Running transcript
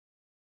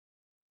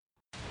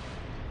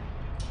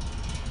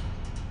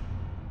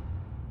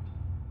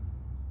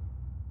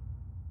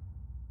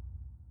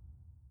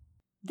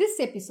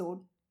This episode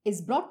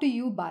is brought to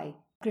you by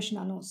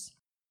Krishna Knows.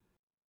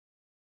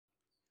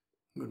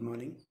 Good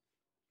morning.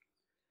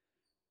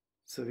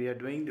 So we are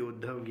doing the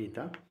Uddhav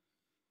Gita.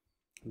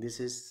 This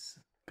is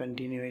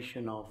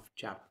continuation of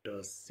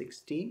chapter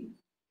 16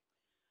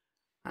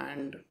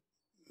 and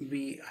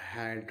we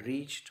had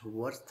reached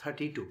verse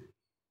 32.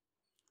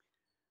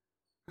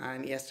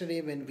 And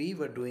yesterday when we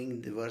were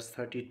doing the verse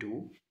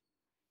 32,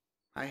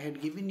 I had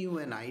given you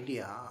an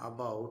idea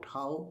about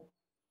how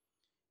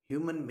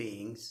human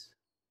beings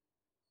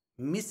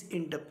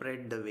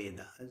misinterpret the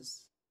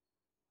Vedas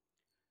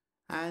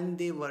and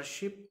they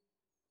worship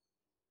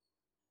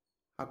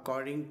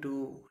according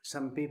to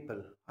some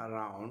people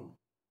around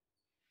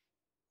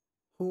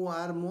who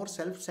are more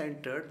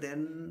self-centered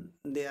than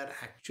they are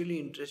actually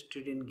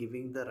interested in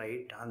giving the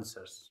right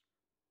answers.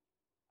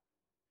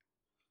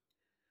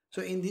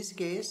 So in this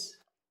case,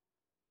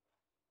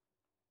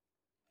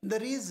 the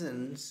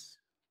reasons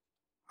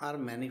are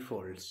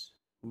manifolds,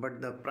 but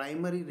the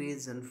primary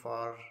reason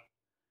for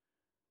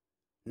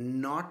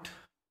not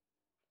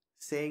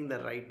saying the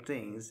right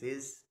things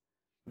is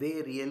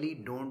they really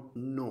don't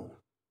know.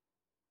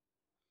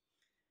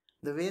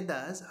 The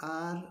Vedas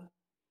are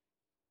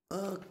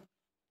a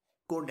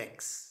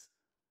codex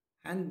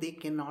and they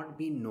cannot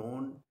be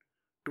known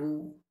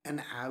to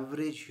an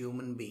average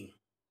human being.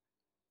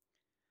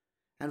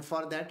 And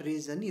for that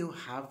reason, you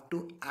have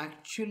to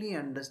actually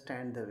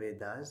understand the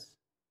Vedas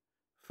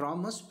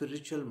from a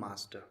spiritual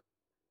master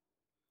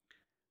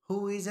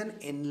who is an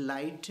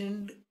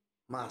enlightened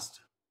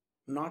master,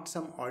 not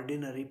some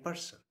ordinary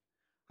person.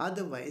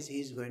 Otherwise, he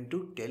is going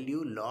to tell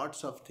you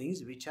lots of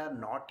things which are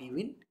not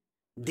even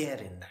there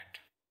in that.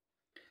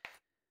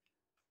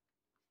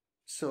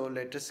 So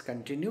let us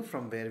continue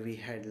from where we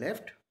had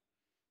left.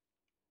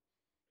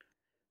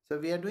 So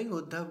we are doing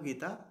Uddhav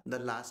Gita, the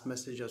last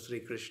message of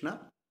Sri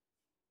Krishna.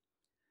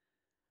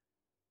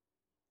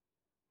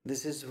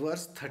 This is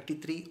verse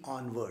 33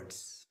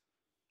 onwards.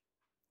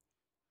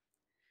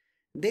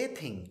 They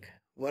think,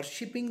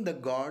 worshipping the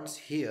gods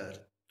here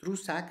through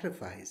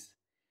sacrifice,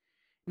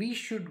 we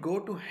should go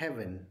to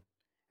heaven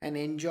and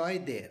enjoy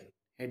there,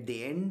 at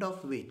the end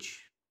of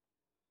which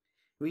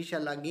we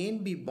shall again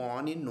be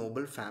born in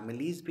noble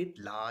families with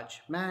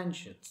large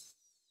mansions.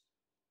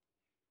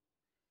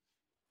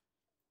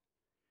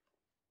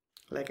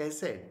 Like I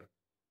said,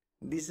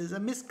 this is a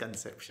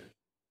misconception.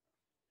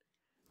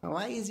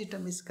 Why is it a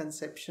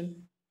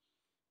misconception?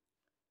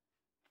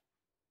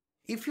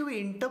 If you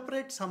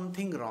interpret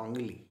something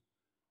wrongly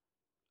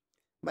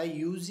by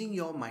using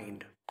your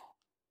mind,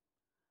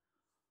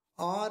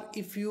 or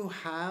if you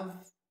have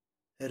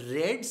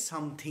read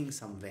something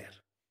somewhere,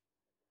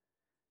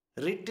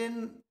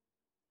 written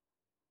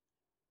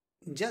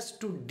just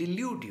to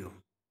delude you,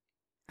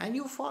 and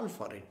you fall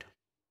for it,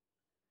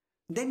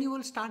 then you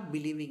will start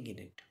believing in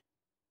it.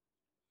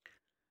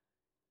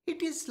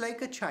 It is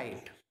like a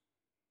child.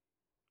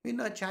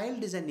 A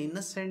child is an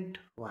innocent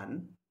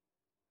one.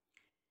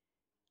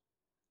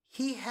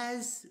 He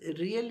has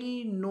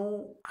really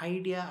no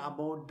idea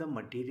about the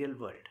material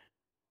world.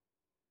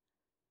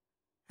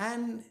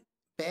 And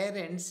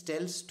parents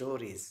tell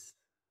stories.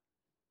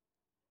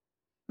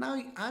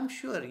 Now, I'm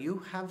sure you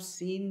have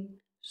seen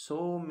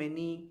so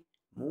many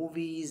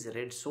movies,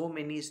 read so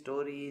many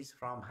stories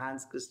from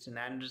Hans Christian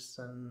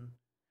Andersen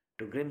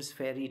to Grimm's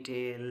fairy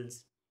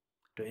tales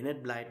to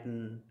Enid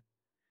Blyton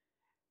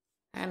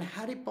and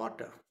Harry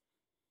Potter.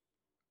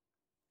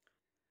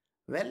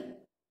 Well,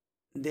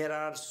 there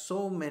are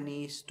so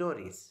many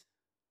stories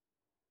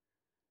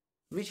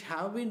which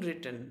have been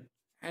written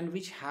and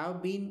which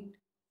have been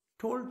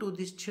told to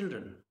these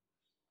children.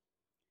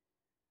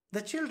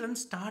 The children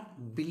start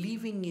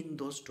believing in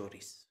those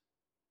stories.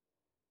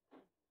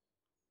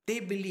 They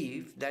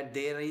believe that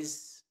there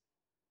is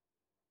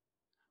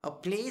a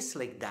place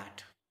like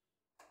that.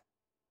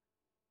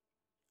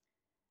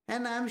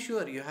 And I'm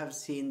sure you have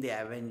seen the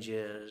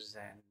Avengers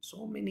and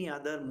so many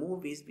other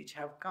movies which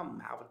have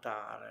come,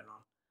 Avatar and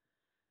all.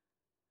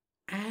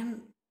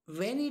 And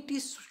when it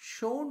is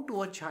shown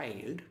to a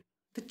child,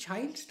 the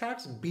child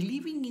starts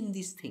believing in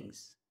these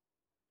things.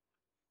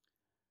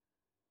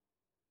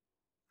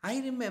 I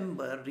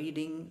remember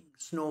reading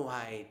Snow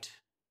White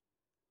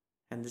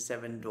and the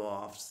Seven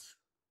Dwarfs,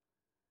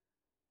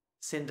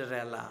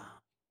 Cinderella,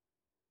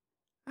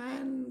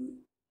 and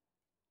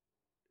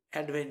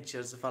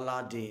Adventures of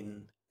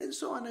Aladdin, and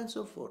so on and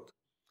so forth.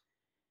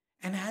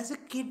 And as a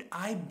kid,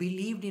 I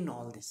believed in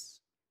all this.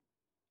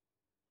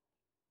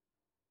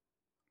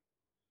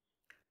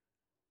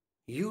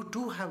 You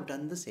too have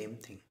done the same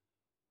thing.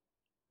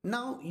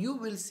 Now you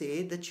will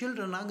say the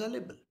children are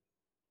gullible.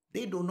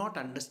 They do not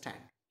understand.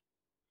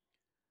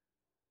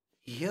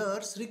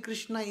 Here Sri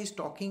Krishna is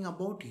talking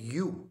about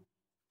you.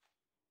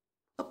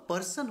 A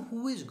person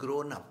who is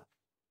grown up.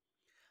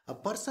 A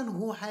person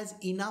who has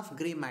enough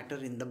grey matter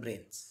in the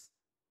brains.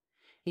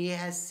 He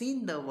has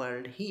seen the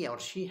world, he or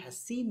she has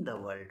seen the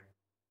world.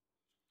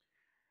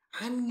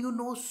 And you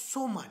know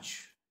so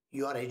much.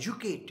 You are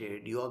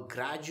educated, you are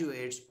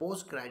graduates,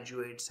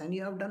 postgraduates, and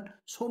you have done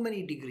so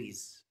many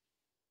degrees.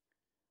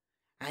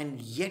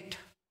 And yet,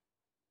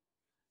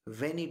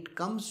 when it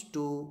comes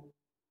to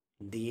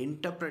the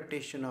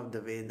interpretation of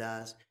the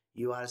Vedas,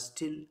 you are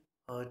still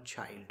a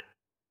child.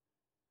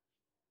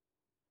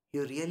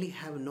 You really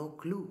have no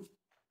clue.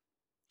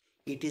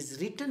 It is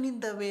written in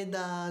the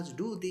Vedas,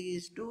 do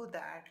this, do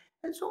that,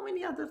 and so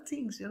many other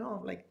things,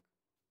 like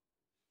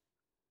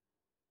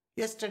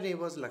yesterday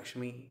was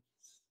Lakshmi,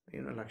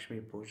 Lakshmi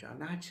Puja.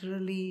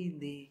 Naturally,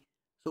 the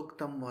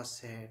Suktam was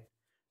said.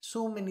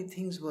 So many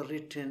things were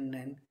written,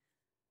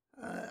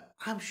 and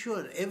I'm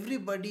sure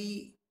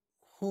everybody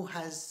who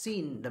has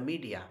seen the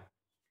media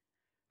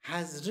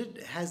has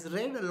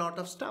read a lot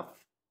of stuff,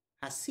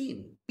 has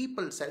seen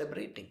people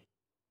celebrating.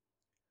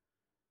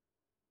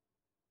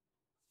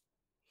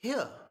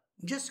 Here,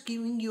 just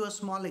giving you a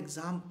small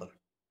example.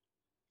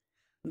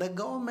 The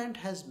government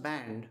has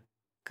banned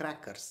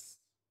crackers,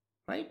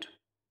 right?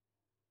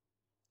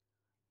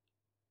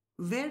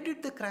 Where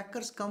did the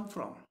crackers come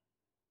from?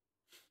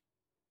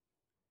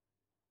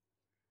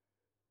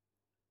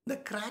 The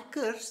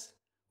crackers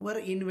were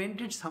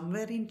invented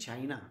somewhere in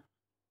China.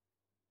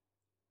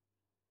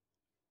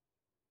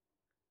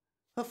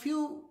 A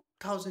few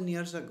thousand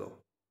years ago.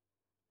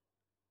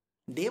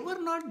 They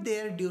were not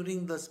there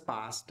during those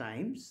past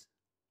times.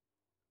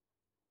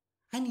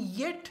 And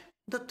yet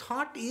the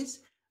thought is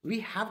we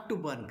have to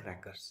burn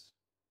crackers.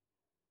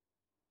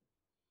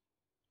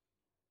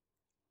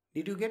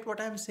 Did you get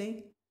what I am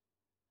saying?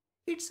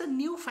 It's a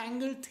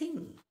newfangled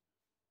thing.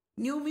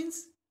 New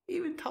means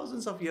even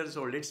thousands of years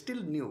old. It's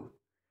still new.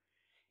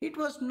 It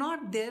was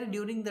not there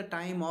during the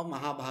time of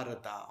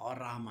Mahabharata or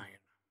Ramayana.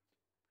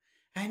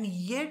 And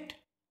yet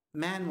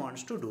man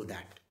wants to do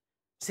that,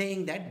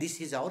 saying that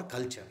this is our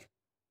culture.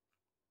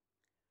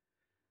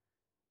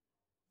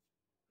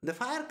 The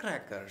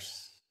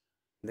firecrackers,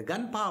 the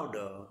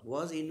gunpowder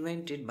was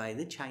invented by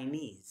the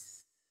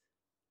Chinese.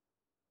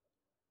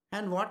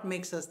 And what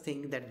makes us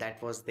think that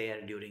that was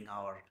there during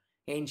our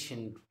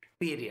ancient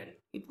period?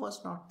 It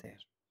was not there.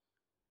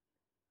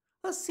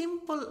 A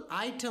simple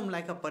item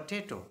like a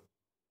potato,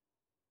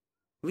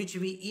 which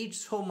we eat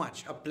so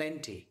much, a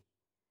plenty,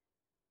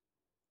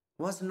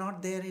 was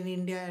not there in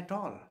India at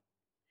all.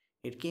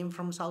 It came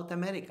from South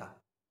America.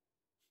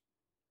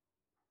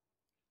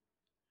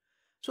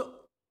 So,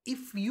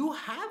 if you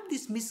have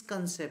this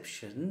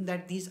misconception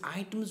that these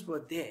items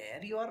were there,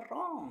 you are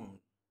wrong.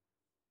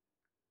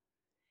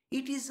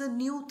 It is a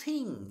new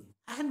thing,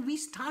 and we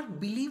start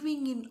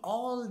believing in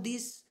all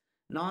this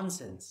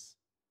nonsense.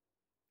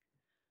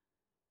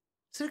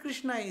 Sri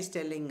Krishna is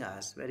telling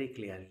us very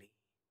clearly,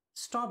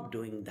 stop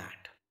doing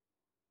that.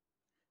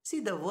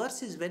 See, the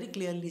verse is very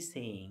clearly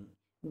saying,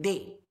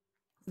 they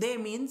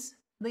means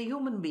the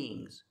human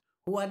beings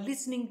who are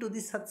listening to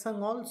this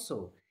satsang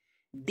also,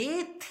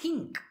 they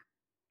think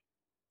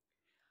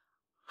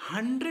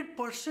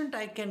 100%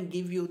 I can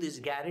give you this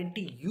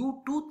guarantee,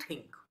 you too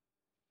think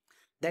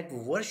that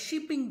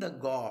worshipping the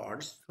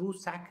gods through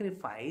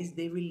sacrifice,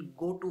 they will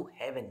go to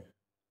heaven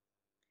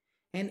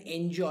and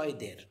enjoy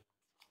there.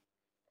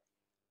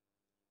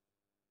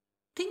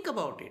 Think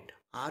about it.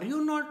 Are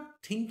you not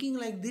thinking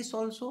like this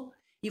also?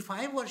 If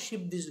I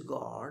worship this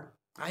God,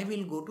 I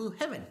will go to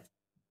heaven.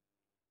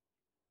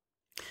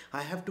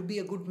 I have to be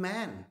a good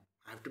man.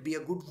 I have to be a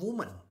good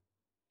woman.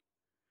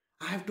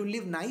 I have to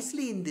live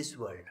nicely in this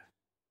world.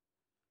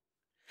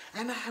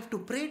 And I have to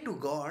pray to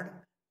God,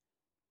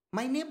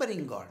 my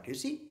neighboring God. You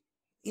see,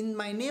 in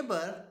my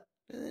neighbor,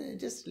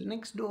 just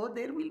next door,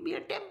 there will be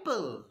a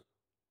temple.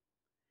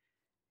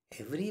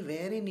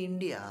 Everywhere in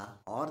India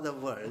or the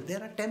world,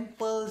 there are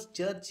temples,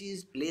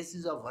 churches,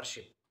 places of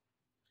worship.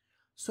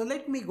 So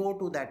let me go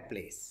to that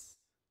place.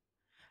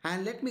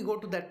 And let me go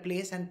to that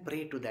place and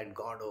pray to that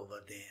God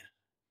over there.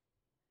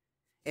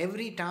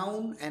 Every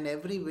town and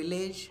every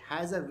village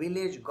has a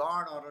village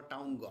god or a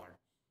town god.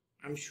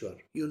 I'm sure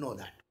you know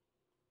that.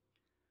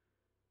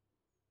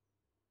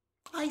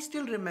 I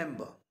still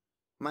remember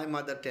my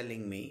mother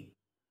telling me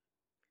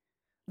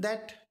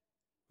that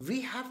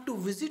we have to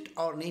visit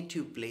our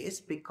native place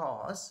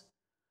because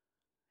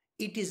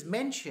it is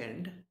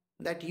mentioned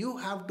that you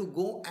have to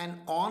go and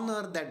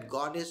honor that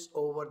goddess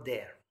over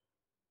there.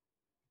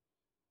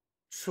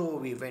 So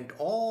we went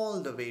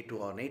all the way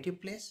to our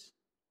native place.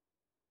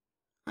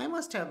 I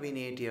must have been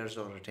 8 years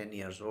or 10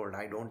 years old.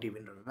 I don't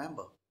even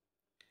remember.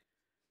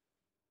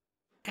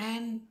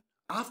 And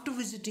after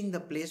visiting the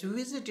place, we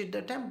visited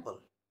the temple.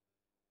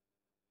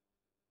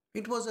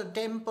 It was a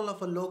temple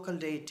of a local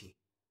deity.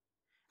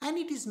 And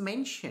it is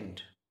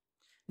mentioned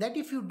that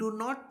if you do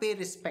not pay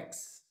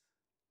respects,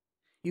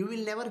 you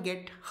will never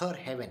get her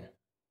heaven.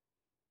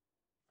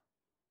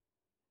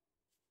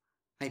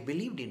 I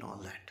believed in all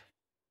that.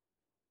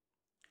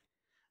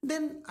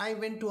 Then I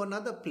went to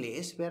another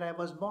place where I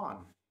was born.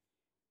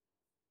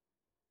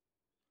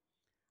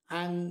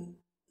 And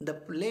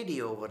the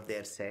lady over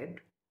there said,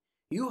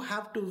 you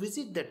have to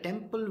visit the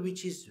temple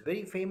which is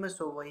very famous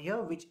over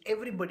here, which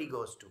everybody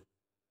goes to.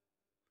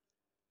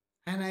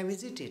 And I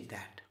visited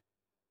that.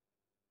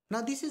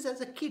 Now this is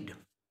as a kid.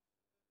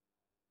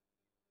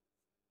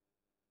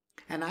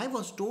 And I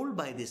was told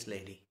by this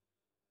lady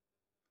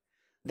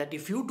that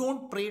if you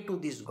don't pray to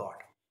this God,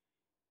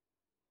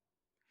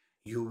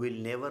 You will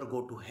never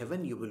go to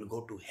heaven, you will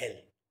go to hell.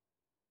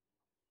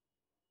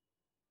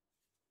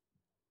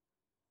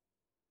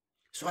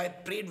 So I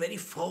prayed very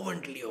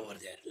fervently over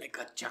there, like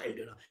a child,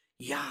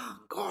 Yeah,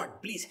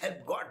 God, please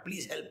help, God,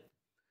 please help.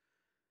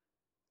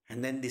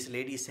 And then this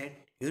lady said,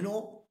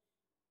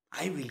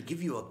 I will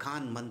give you a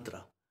Khan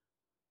mantra.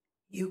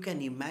 You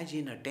can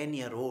imagine a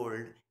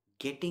 10-year-old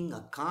getting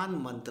a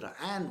Khan mantra.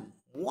 And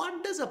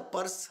what does a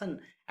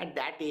person at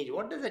that age,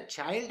 what does a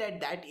child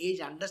at that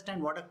age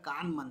understand what a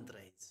Khan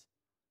mantra is?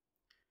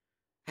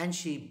 And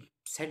she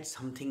said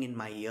something in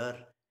my ear,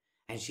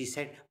 and she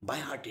said, by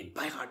heart it,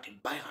 by heart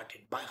it, by heart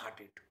it, by heart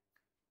it.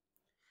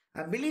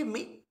 And believe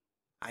me,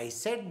 I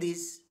said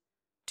this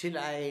till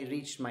I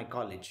reached my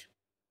college.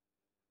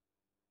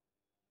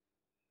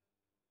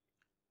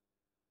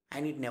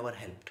 And it never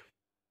helped.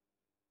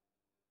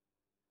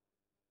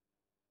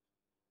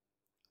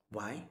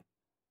 Why?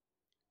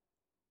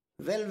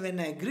 Well, when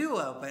I grew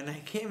up and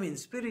I came in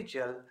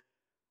spiritual,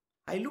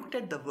 I looked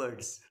at the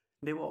words.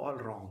 They were all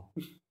wrong.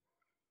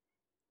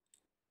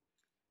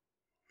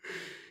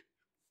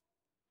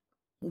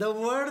 The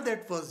word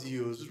that was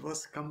used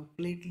was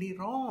completely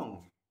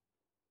wrong.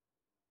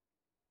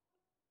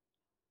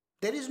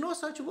 There is no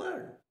such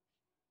word.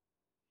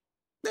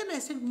 Then I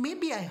said,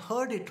 maybe I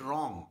heard it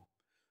wrong.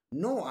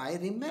 No, I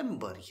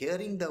remember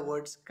hearing the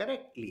words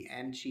correctly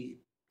and she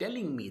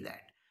telling me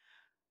that.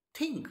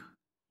 Think,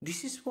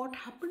 this is what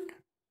happened.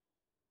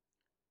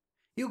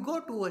 You go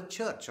to a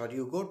church or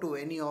you go to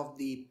any of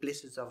the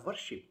places of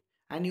worship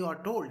and you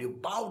are told you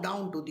bow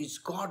down to this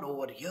God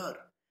over here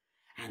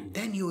and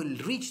then you will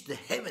reach the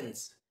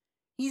heavens.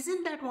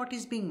 Isn't that what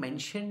is being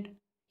mentioned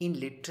in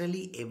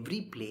literally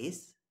every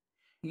place?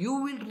 You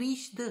will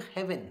reach the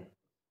heaven.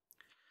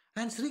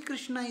 And Sri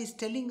Krishna is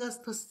telling us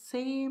the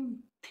same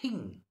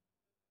thing.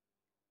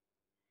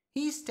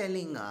 He is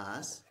telling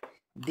us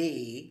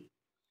they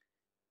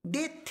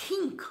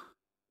think,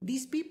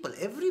 these people,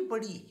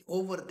 everybody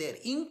over there,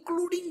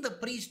 including the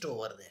priest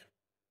over there,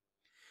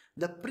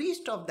 the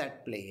priest of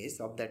that place,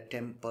 of that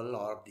temple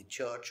or the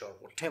church or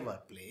whatever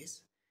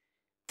place,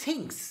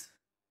 thinks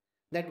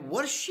that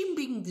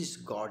worshipping these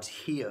gods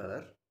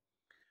here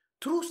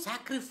through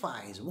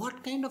sacrifice.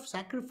 What kind of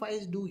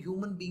sacrifice do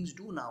human beings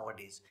do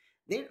nowadays?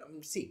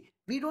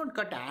 We don't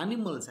cut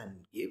animals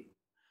and give,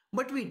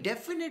 but we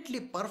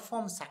definitely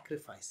perform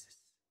sacrifices.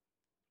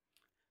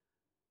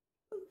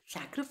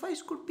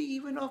 Sacrifice could be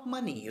even of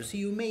money.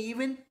 You may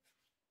even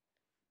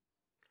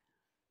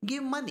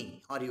give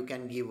money, or you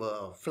can give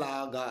a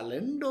flower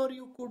garland, or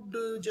you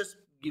could just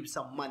give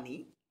some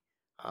money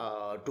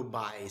to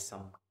buy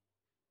some,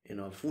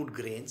 food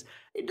grains.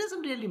 It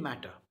doesn't really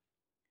matter.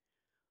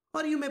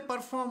 Or you may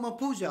perform a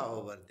puja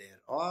over there,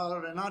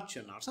 or an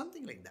archana, or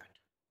something like that.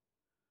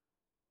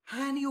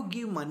 And you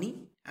give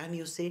money, and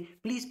you say,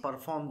 please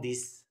perform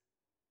this,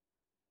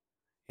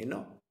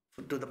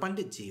 to the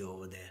Panditji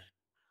over there.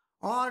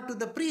 Or to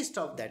the priest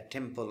of that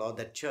temple or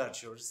that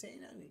church, or say,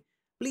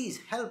 please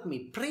help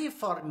me, pray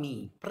for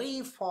me,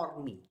 pray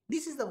for me.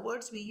 This is the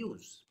words we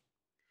use.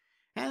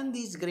 And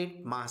these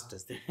great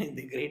masters,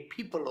 the great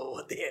people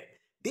over there,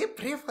 they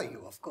pray for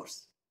you, of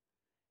course.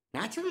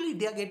 Naturally,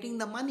 they are getting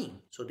the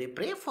money, so they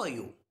pray for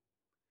you.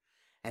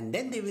 And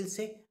then they will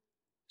say,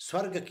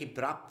 Swarga ki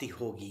prapti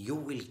hogi, you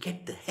will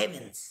get the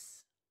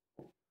heavens.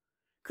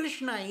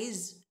 Krishna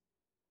is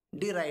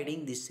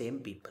deriding the same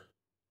people.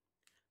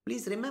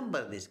 Please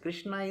remember this,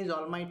 Krishna is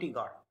Almighty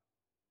God.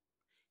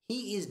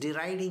 He is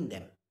deriding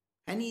them.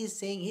 And he is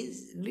saying, he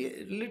is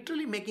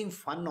literally making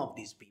fun of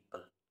these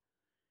people.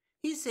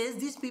 He says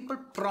these people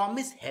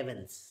promise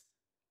heavens.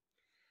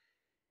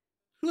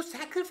 Through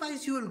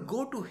sacrifice, you will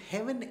go to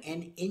heaven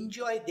and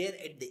enjoy there,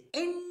 at the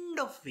end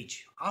of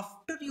which,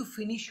 after you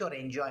finish your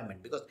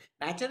enjoyment, because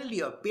naturally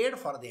you are paid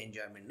for the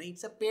enjoyment.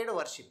 It's a paid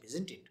worship,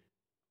 isn't it?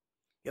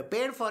 You're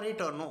paid for it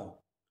or no?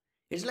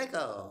 It's like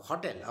a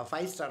hotel, a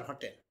 5-star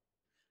hotel.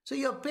 So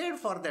you're paid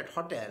for that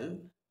hotel,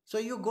 so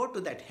you go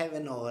to that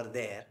heaven over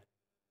there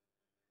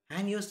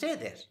and you stay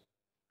there.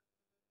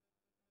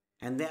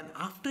 And then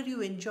after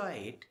you enjoy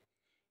it,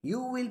 you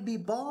will be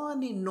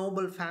born in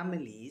noble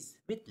families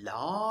with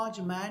large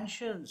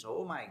mansions.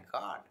 Oh my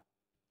God.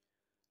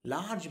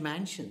 Large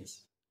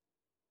mansions.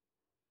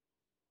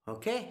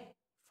 Okay.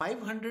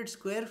 500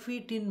 square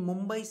feet in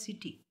Mumbai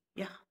city.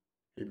 Yeah.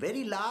 A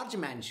very large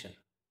mansion.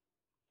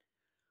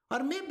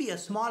 Or maybe a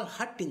small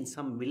hut in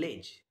some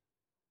village.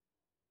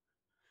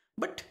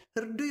 But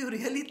do you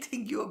really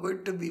think you are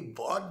going to be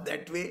born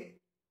that way?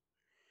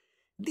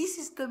 This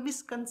is the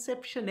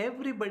misconception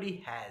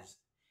everybody has.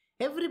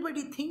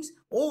 Everybody thinks,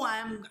 oh,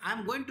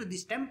 I'm going to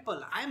this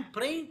temple, I'm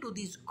praying to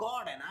this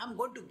God and I'm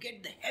going to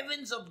get the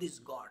heavens of this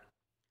God.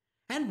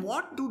 And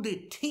what do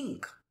they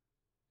think?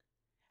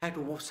 At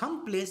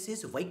some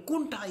places,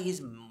 Vaikuntha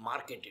is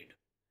marketed.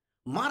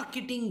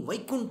 Marketing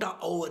Vaikuntha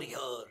over here.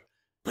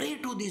 Pray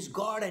to this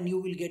God and you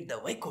will get the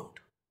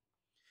Vaikuntha.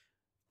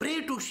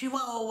 Pray to Shiva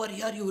over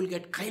here, you will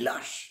get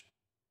Kailash.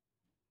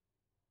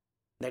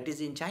 That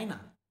is in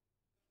China.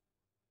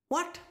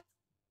 What?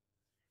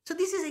 So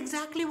this is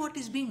exactly what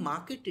is being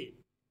marketed.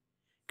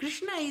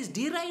 Krishna is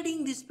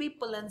deriding these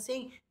people and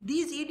saying,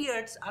 these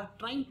idiots are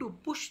trying to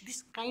push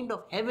this kind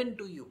of heaven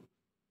to you.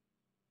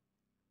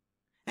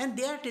 And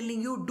they are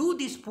telling you, do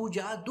this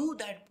puja, do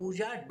that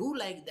puja, do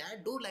like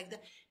that, do like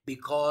that.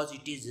 Because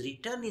it is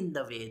written in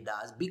the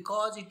Vedas,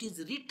 because it is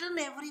written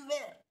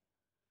everywhere.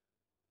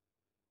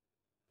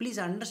 Please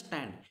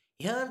understand,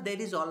 here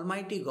there is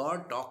Almighty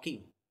God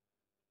talking.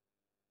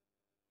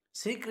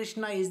 Sri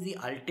Krishna is the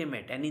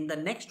ultimate, and in the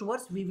next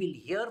verse we will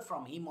hear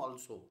from him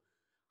also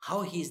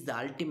how he is the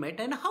ultimate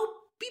and how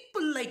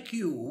people like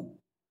you,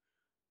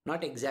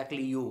 not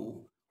exactly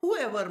you,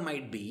 whoever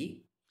might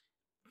be,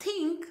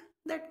 think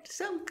that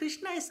some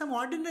Krishna is some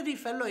ordinary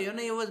fellow,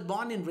 he was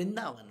born in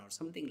Vrindavan or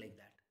something like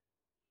that.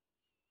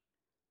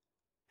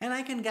 And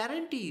I can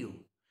guarantee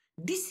you,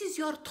 this is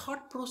your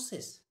thought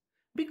process.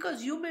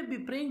 Because you may be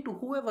praying to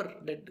whoever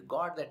that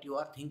God that you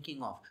are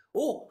thinking of.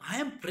 Oh, I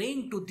am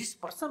praying to this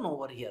person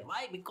over here.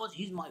 Why? Because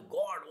he's my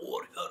God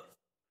over here.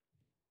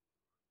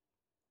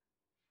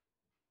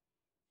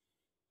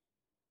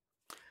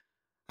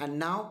 And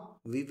now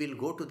we will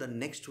go to the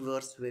next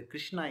verse where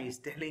Krishna is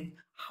telling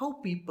how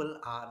people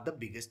are the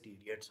biggest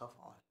idiots of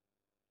all.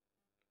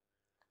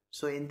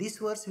 So in this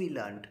verse we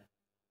learned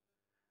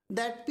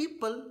that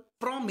people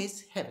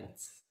promise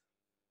heavens.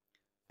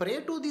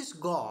 Pray to this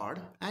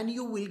God and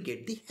you will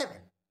get the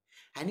heaven.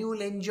 And you will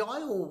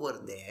enjoy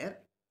over there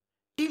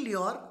till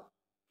your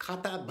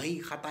bhai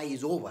khata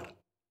is over.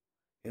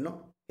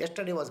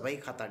 Yesterday was bhai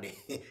khata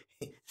day.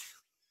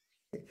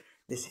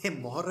 They say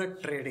moral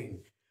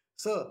trading.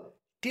 So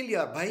till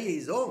your bhai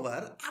is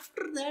over,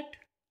 after that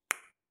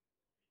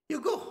you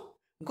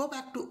go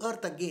back to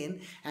earth again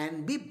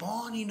and be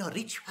born in a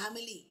rich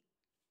family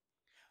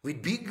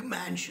with big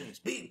mansions,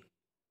 big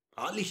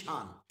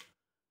alishan.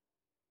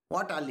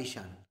 What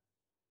alishan?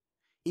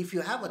 If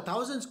you have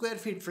 1,000 square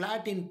feet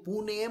flat in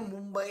Pune,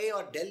 Mumbai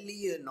or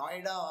Delhi,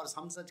 Noida or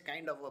some such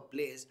kind of a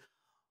place,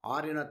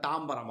 or in a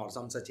Tambaram or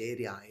some such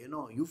area,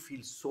 you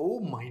feel so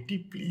mighty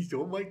pleased.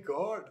 Oh my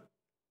God.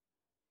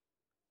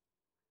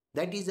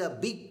 That is a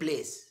big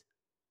place.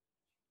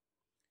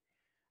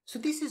 So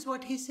this is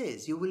what he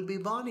says. You will be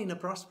born in a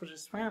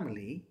prosperous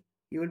family.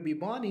 You will be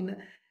born in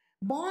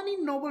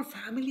noble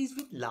families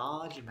with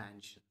large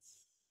mansions.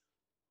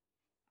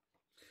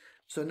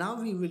 So now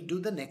we will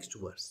do the next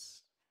verse.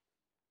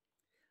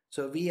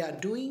 So we are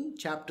doing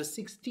chapter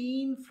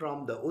 16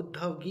 from the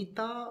Uddhav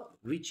Gita,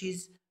 which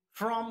is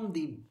from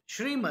the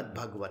Srimad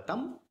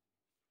Bhagavatam.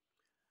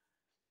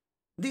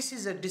 This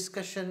is a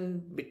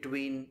discussion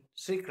between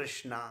Sri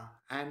Krishna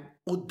and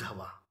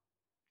Uddhava.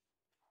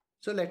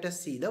 So let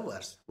us see the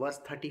verse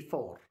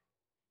 34.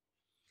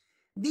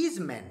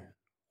 These men,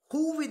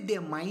 who with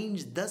their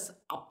minds thus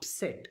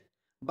upset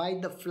by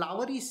the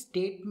flowery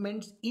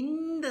statements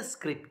in the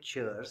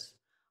scriptures,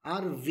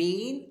 are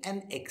vain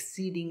and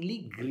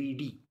exceedingly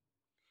greedy,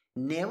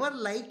 never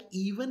like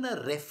even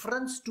a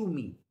reference to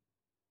me.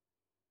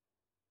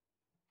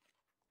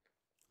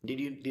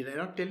 Did I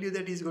not tell you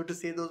that he's going to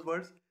say those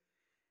words?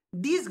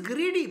 These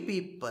greedy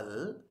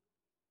people,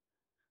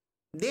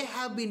 they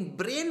have been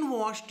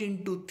brainwashed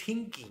into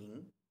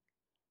thinking,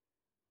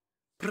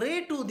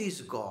 pray to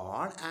this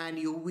God and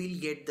you will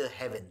get the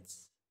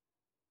heavens.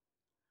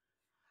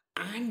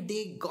 And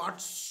they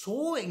got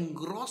so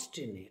engrossed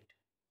in it.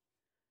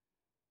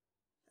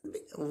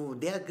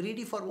 They are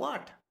greedy for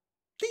what?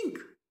 Think.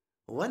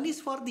 One is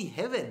for the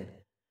heaven.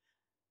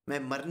 मैं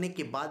मरने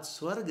के बाद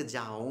स्वर्ग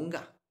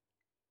जाऊंगा.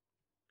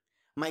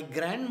 My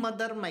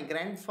grandmother, my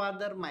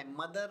grandfather, my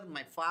mother,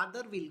 my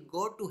father will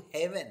go to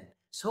heaven.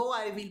 So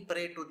I will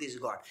pray to this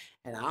God.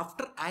 And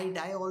after I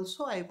die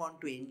also, I want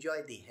to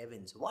enjoy the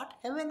heavens. What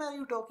heaven are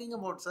you talking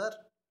about, sir?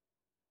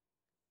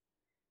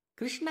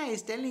 Krishna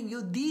is telling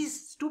you,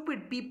 these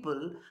stupid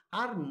people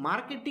are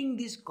marketing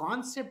this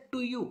concept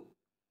to you.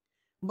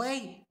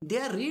 They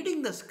are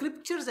reading the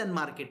scriptures and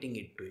marketing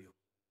it to you.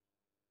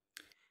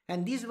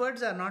 And these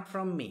words are not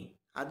from me.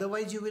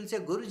 Otherwise you will say,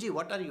 Guruji,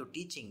 what are you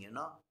teaching,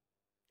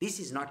 This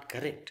is not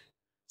correct.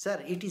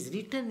 Sir, it is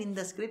written in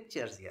the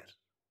scriptures here.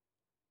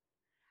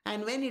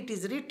 And when it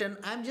is written,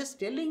 I am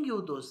just telling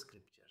you those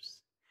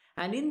scriptures.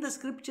 And in the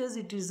scriptures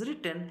it is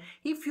written,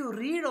 if you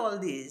read all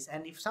this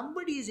and if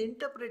somebody is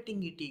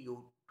interpreting it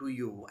to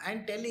you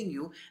and telling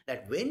you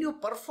that when you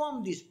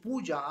perform these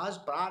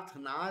pujas,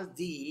 prarthanas,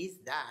 these,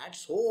 that,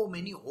 so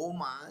many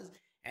homas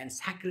and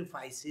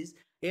sacrifices,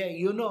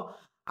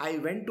 I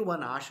went to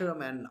one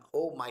ashram and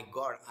oh my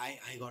God,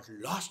 I got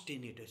lost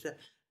in it.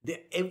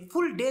 A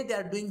full day they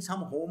are doing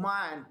some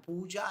homa and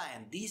puja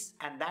and this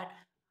and that.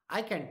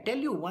 I can tell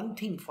you one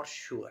thing for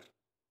sure.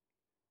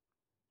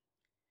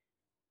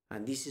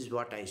 And this is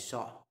what I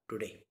saw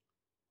today.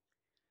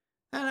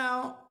 And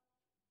now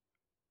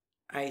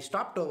I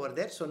stopped over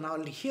there, so now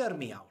hear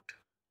me out.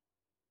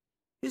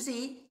 You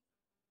see,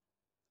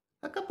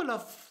 a couple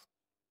of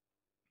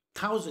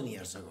 1,000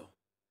 years ago,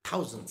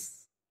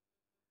 thousands,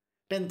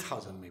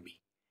 10,000 maybe,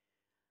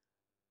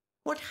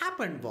 what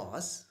happened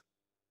was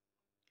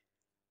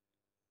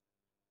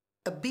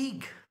a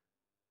big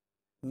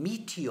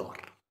meteor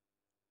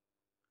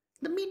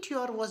The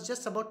meteor was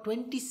just about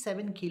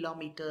 27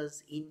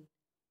 kilometers in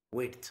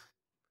width.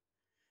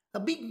 A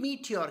big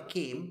meteor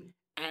came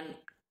and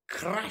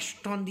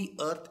crashed on the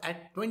earth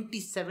at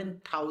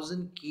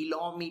 27,000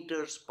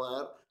 kilometers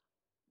per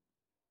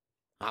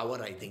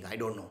hour, I think. I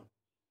don't know.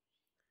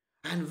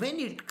 And when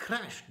it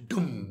crashed,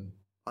 doom,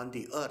 on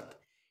the earth,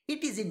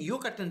 it is in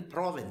Yucatan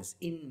province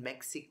in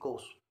Mexico,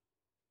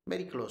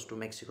 very close to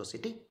Mexico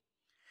City.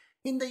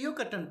 In the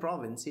Yucatan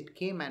province, it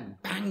came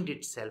and banged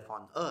itself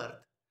on earth.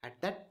 At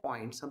that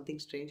point, something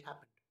strange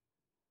happened.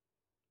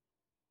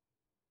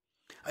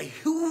 A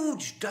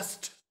huge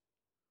dust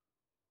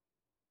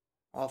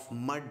of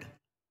mud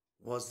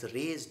was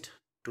raised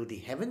to the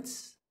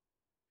heavens,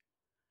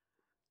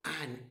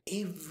 and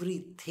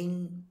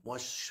everything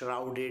was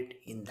shrouded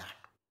in that.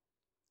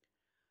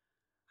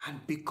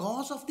 And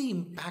because of the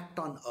impact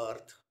on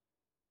earth,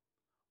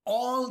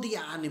 all the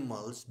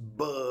animals,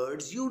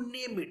 birds, you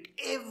name it,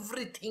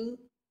 everything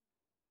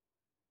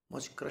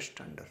was crushed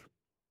under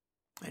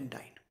and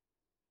died.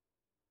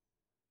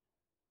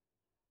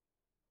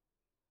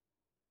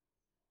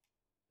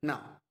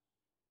 Now,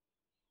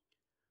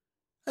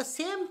 the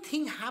same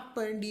thing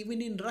happened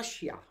even in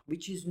Russia,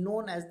 which is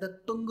known as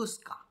the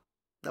Tunguska,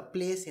 the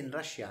place in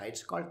Russia.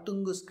 It's called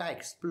Tunguska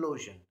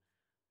explosion.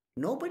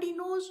 Nobody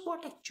knows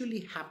what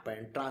actually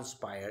happened,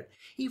 transpired.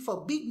 If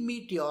a big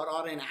meteor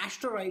or an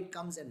asteroid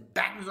comes and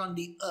bangs on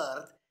the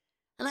earth,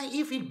 and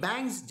if it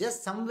bangs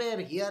just somewhere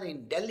here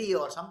in Delhi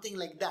or something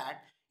like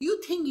that,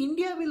 you think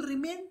India will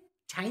remain?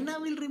 China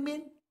will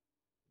remain?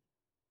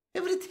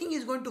 Everything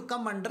is going to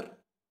come under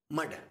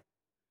mud.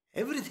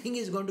 Everything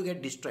is going to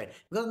get destroyed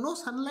because no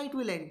sunlight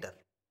will enter.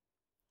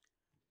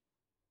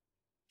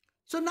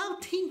 So now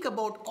think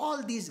about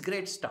all this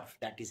great stuff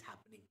that is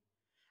happening.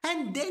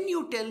 And then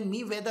you tell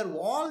me whether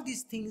all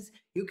these things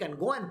you can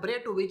go and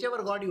pray to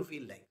whichever God you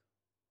feel like.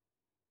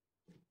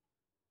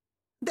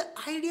 The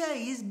idea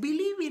is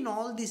believe in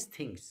all these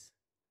things.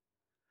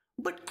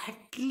 But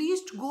at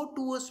least go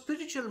to a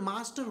spiritual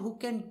master who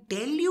can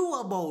tell you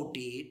about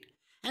it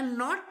and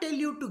not tell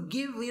you to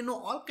give,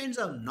 all kinds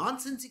of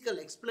nonsensical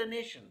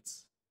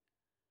explanations.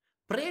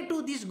 Pray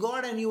to this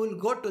God and you will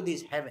go to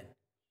this heaven.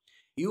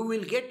 You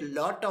will get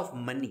lot of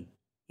money.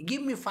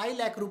 Give me 5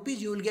 lakh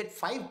rupees, you will get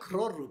 5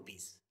 crore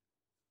rupees.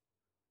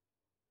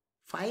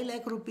 5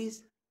 lakh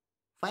rupees?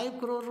 5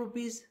 crore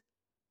rupees?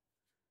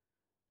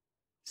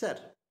 Sir,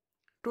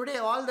 today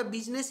all the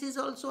businesses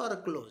also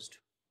are closed.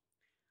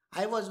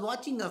 I was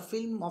watching a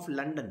film of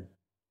London,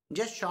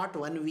 just shot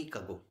 1 week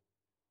ago.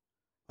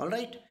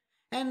 Alright?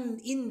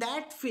 And in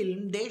that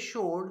film, they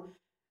showed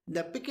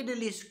the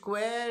Piccadilly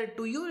Square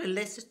to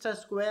Leicester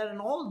Square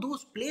and all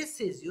those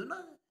places,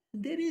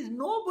 there is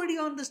nobody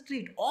on the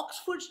street.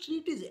 Oxford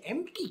Street is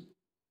empty.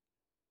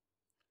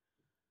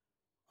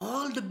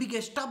 All the big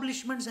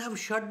establishments have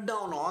shut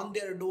down. On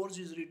their doors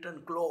is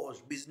written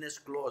closed, business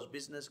closed,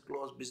 business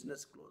closed,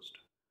 business closed.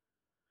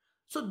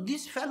 So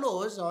these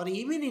fellows, or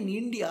even in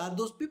India,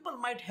 those people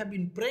might have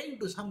been praying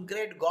to some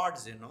great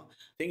gods,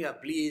 saying,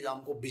 please,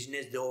 humko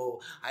business do,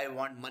 I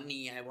want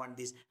money, I want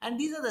this. And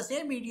these are the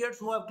same idiots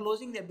who are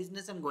closing their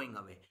business and going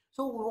away.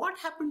 So what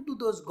happened to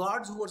those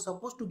gods who were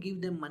supposed to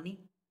give them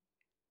money?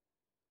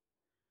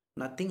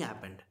 Nothing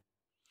happened.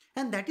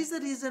 And that is the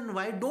reason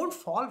why don't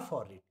fall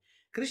for it.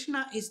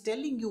 Krishna is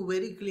telling you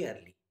very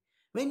clearly.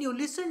 When you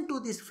listen to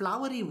these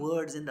flowery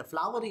words in the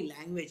flowery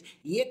language,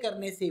 ye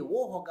karne se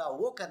wo hoga,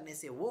 wo karne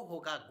se wo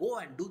hoga, go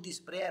and do this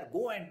prayer,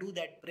 go and do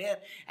that prayer,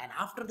 and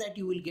after that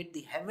you will get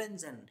the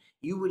heavens and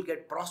you will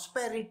get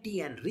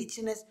prosperity and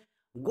richness.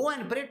 Go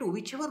and pray to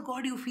whichever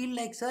God you feel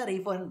like, sir.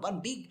 If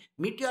one big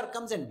meteor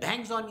comes and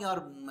bangs on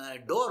your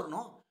door,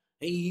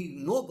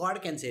 no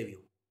God can save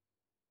you.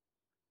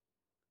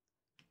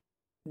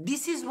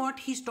 This is what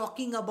he's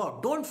talking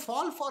about. Don't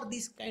fall for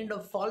these kind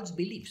of false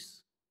beliefs.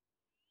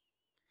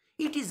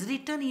 It is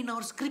written in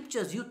our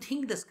scriptures. You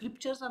think the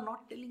scriptures are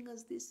not telling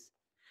us this?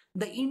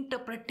 The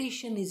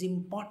interpretation is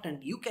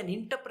important. You can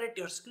interpret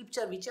your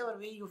scripture whichever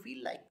way you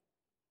feel like.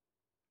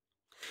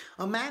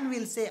 A man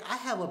will say, I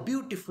have a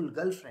beautiful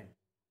girlfriend.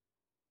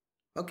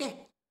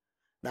 Okay?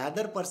 The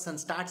other person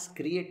starts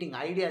creating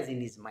ideas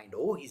in his mind.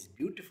 Oh, his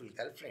beautiful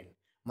girlfriend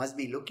must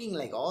be looking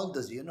like all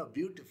those,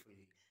 beautiful.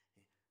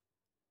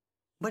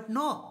 But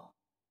no,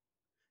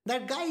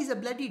 that guy is a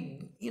bloody,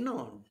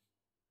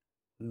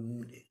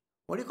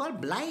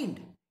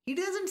 blind. He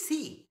doesn't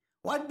see.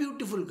 What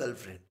beautiful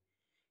girlfriend.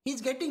 He's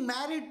getting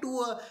married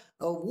to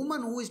a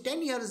woman who is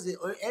 10 years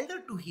elder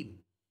to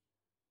him.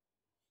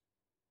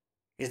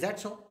 Is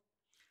that so?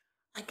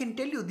 I can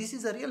tell you, this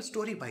is a real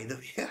story, by the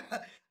way.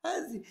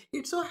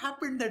 It so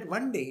happened that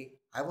one day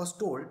I was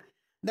told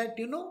that,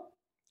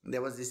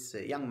 there was this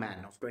young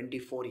man of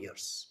 24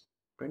 years.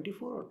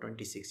 24 or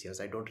 26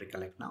 years, I don't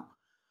recollect now.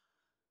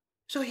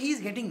 So he is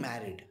getting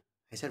married.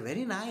 I said,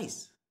 very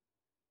nice.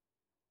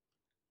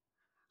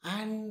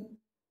 And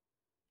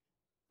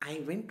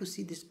I went to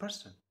see this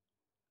person.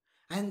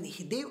 And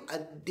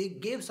they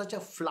gave such a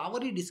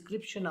flowery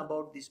description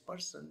about this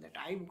person that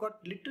I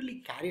got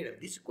literally carried away.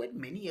 This is quite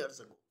many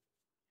years ago.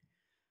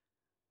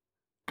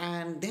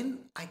 And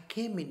then I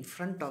came in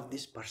front of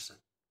this person.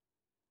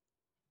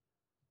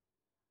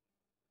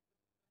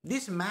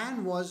 This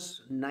man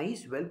was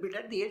nice, well built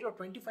at the age of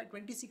 25,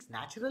 26.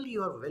 Naturally,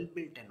 you are well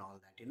built and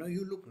all that.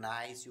 You look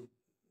nice,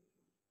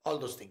 all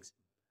those things.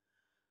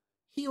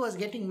 He was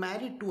getting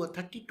married to a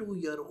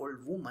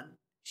 32-year-old woman.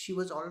 She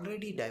was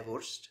already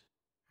divorced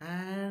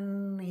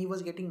and he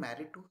was getting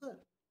married to her.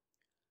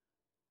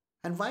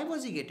 And why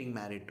was he getting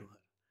married to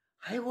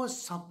her? I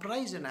was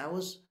surprised and I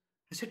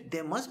said,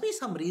 there must be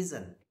some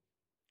reason.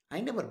 I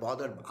never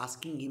bothered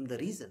asking him the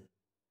reason.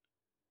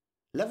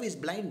 Love is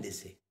blind, they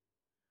say.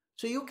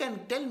 So you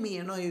can tell me,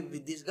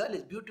 if this girl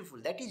is beautiful.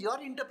 That is your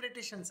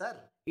interpretation, sir.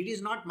 It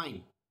is not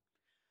mine.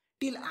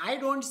 Till I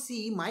don't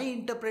see, my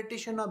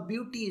interpretation of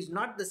beauty is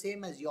not the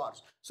same as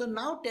yours. So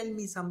now tell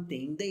me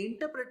something. The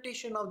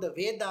interpretation of the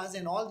Vedas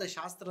and all the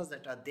Shastras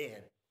that are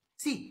there.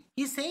 See,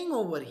 he's saying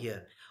over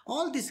here,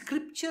 all the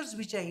scriptures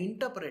which I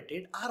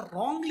interpreted are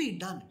wrongly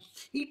done.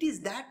 It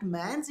is that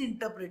man's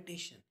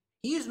interpretation.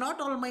 He is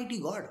not Almighty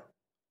God.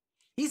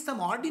 He is some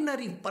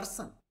ordinary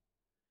person.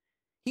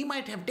 He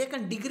might have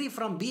taken degree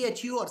from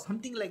BHU or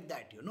something like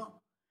that,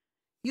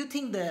 You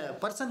think the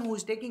person who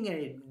is taking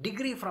a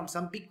degree from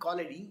some big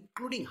college,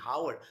 including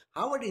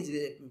Harvard is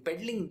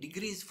peddling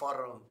degrees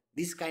for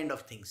these kind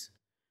of things,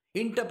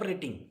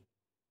 interpreting.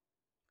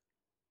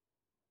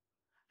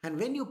 And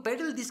when you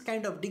peddle this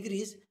kind of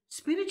degrees,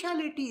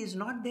 spirituality is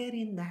not there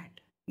in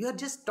that. You are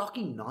just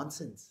talking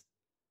nonsense.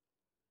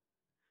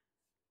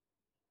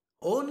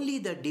 Only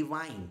the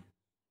divine,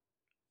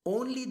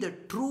 only the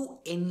true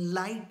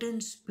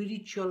enlightened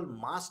spiritual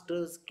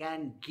masters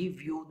can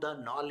give you the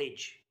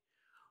knowledge.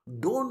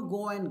 Don't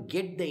go and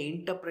get the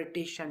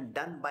interpretation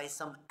done by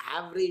some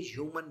average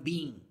human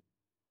being.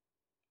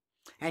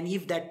 And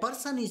if that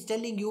person is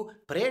telling you,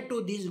 pray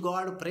to this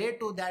God, pray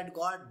to that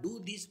God,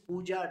 do this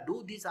puja,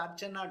 do this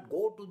archana,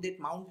 go to that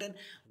mountain,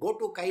 go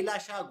to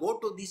Kailasha, go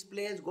to this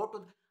place, go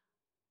to...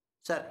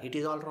 Sir, it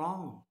is all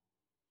wrong.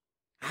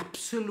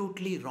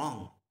 Absolutely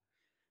wrong.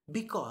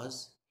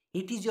 Because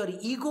it is your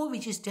ego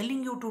which is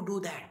telling you to do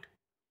that.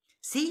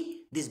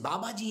 See, this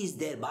Babaji is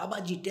there.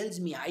 Babaji tells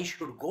me I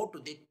should go to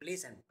that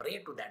place and pray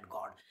to that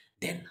God.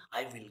 Then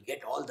I will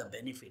get all the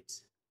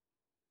benefits.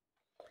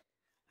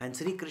 And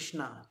Sri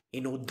Krishna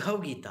in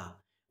Uddhav Gita,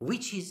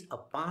 which is a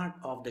part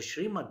of the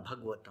Srimad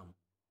Bhagavatam,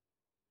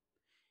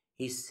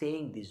 is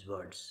saying these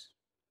words.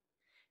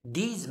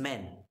 These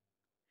men,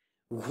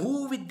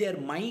 who with their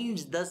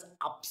minds thus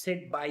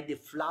upset by the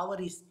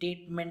flowery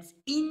statements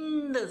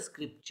in the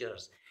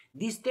scriptures,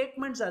 these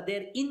statements are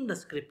there in the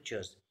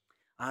scriptures,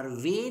 are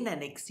vain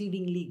and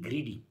exceedingly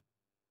greedy.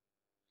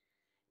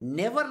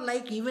 Never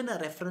like even a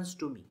reference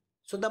to me.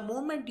 So the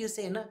moment you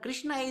say,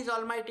 Krishna is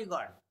Almighty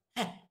God.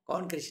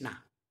 Kaun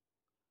Krishna?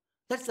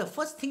 That's the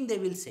first thing they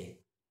will say.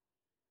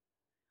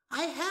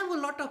 I have a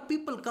lot of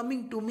people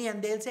coming to me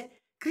and they'll say,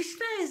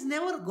 Krishna is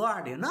never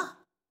God,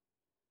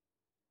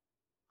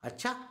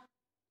 Acha.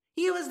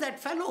 He was that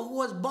fellow who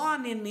was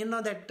born in,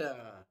 that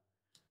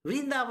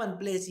Vrindavan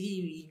place.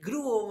 He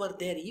grew over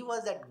there. He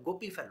was that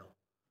gopi fellow.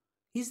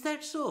 Is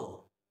that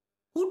so?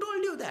 Who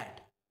told you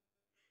that?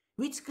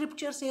 Which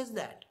scripture says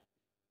that?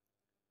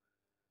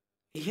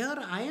 Here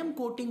I am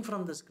quoting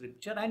from the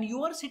scripture and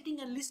you are sitting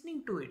and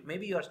listening to it.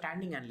 Maybe you are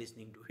standing and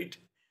listening to it.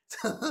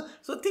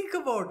 So think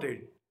about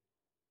it.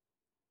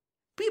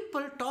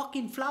 People talk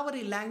in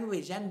flowery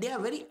language and they are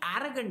very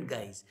arrogant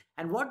guys.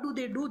 And what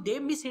do? They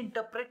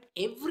misinterpret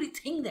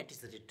everything that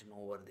is written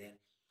over there.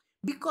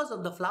 Because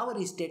of the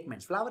flowery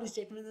statements. Flowery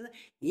statements,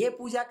 ye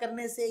puja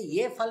karne se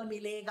ye phal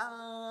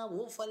milega,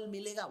 wo phal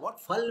milega. What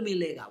phal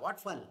milega?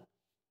 What phal?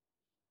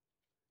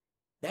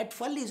 That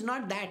phal is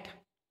not that.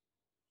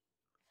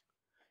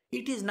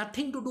 It is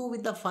nothing to do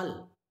with the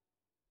phal.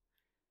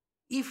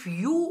 If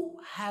you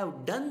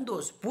have done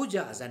those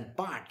pujas and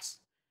parts,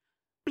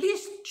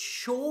 please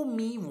show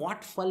me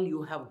what phal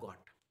you have got.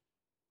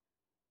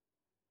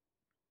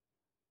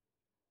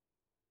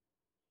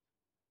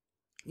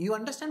 You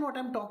understand what I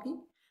am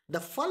talking? The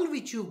phal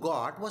which you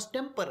got was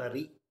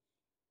temporary.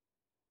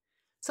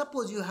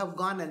 Suppose you have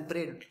gone and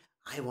prayed,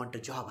 I want a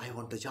job, I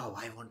want a job,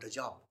 I want a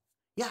job.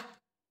 Yeah,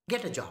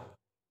 get a job.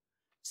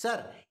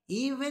 Sir,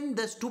 even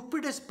the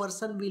stupidest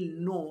person will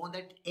know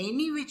that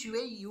any which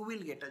way you will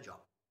get a job.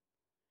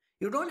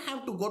 You don't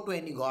have to go to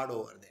any God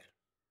over there.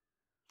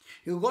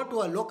 You go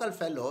to a local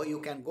fellow, you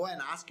can go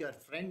and ask your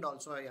friend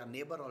also, your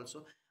neighbor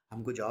also,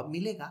 humko job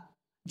milega?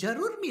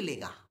 Jarur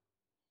milega.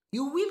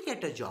 You will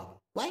get a job.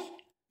 Why?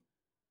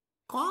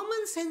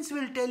 Common sense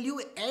will tell you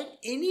at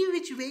any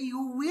which way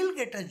you will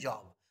get a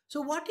job.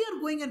 So what you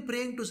are going and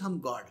praying to some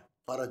God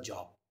for a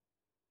job?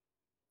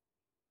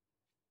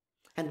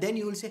 And then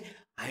you will say,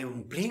 I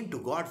am praying to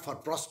God for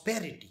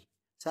prosperity.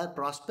 Sir,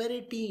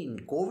 prosperity in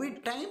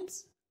COVID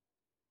times?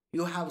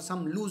 You have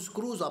some loose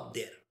screws up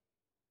there.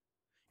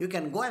 You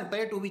can go and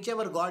pray to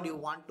whichever God you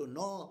want to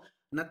know.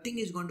 Nothing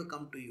is going to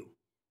come to you.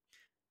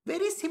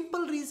 Very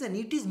simple reason.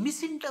 It is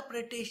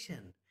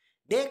misinterpretation.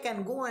 They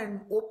can go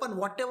and open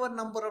whatever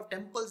number of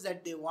temples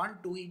that they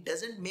want to. It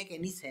doesn't make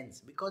any sense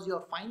because you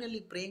are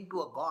finally praying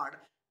to a God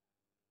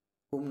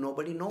whom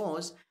nobody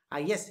knows.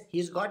 Yes,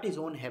 he's got his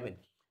own heaven.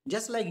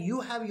 Just like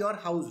you have your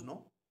house,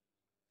 no?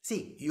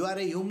 See, you are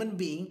a human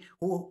being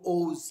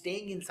who is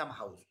staying in some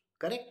house,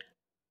 correct?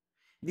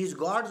 These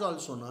gods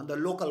also, no, the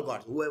local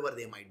gods, whoever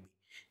they might be,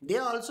 they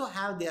also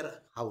have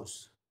their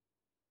house.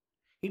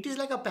 It is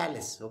like a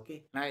palace,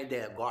 okay? Now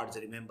their gods,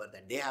 remember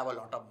that they have a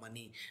lot of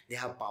money, they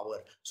have power,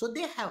 so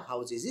they have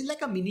houses. It's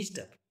like a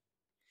minister.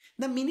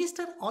 The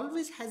minister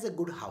always has a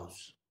good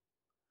house,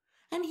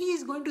 and he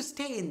is going to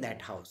stay in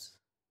that house.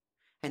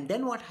 And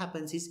then what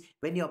happens is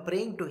when you are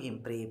praying to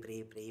him, pray,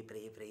 pray, pray,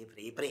 pray, pray,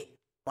 pray, pray.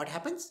 What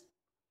happens?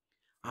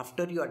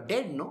 After you are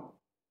dead, no,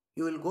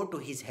 you will go to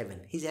his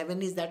heaven. His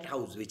heaven is that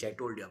house which I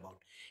told you about.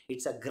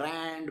 It's a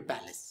grand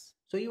palace.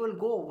 So you will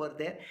go over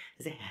there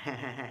and say,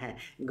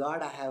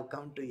 God, I have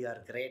come to your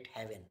great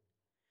heaven.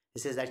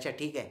 He says, Acha,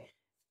 theek hai.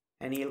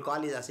 And he will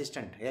call his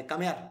assistant. Hey,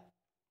 come here.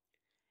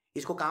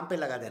 Isko kaam pe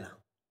laga dena.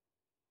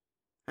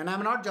 And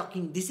I'm not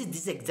joking. This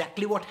is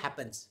exactly what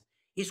happens.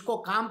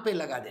 Isko kaam pe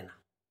laga dena.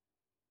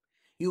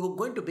 You are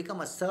going to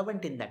become a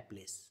servant in that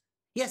place.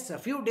 Yes, a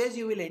few days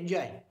you will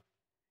enjoy.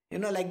 You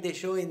know, like they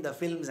show in the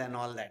films and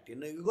all that. You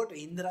know, you go to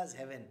Indra's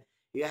heaven.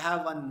 You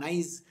have one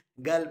nice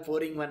girl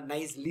pouring one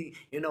nice, boy,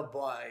 in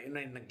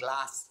a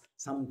glass,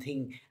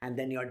 something, and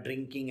then you're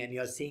drinking and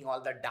you're seeing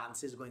all the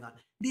dances going on.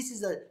 This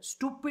is a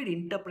stupid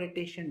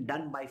interpretation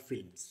done by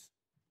films.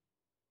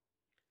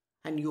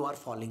 And you are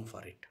falling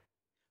for it.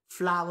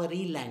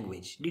 Flowery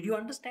language. Did you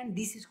understand?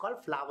 This is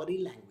called flowery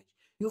language.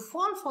 You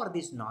fall for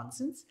this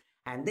nonsense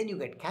and then you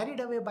get carried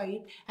away by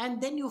it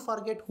and then you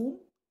forget whom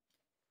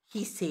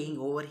he's saying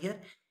over here.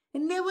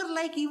 Never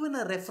like even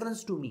a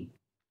reference to me.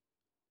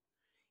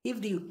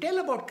 If you tell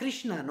about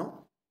Krishna,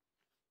 no?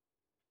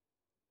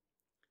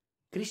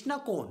 Krishna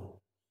kaun?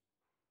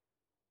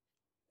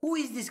 Who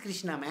is this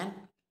Krishna, man?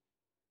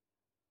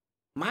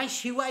 My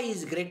Shiva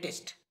is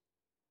greatest.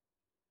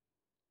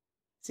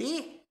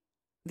 See?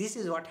 This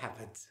is what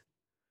happens.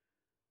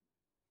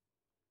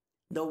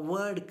 The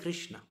word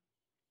Krishna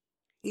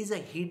is a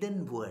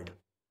hidden word.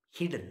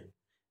 Hidden.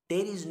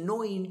 There is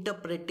no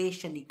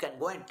interpretation. You can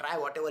go and try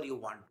whatever you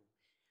want.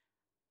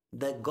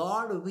 The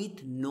God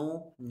with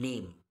no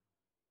name.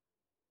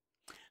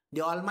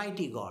 The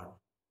Almighty God.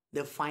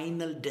 The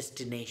final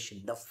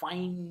destination. The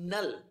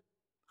final,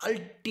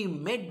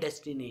 ultimate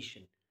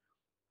destination.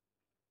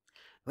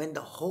 When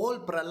the whole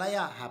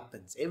pralaya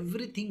happens,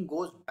 everything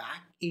goes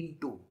back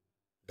into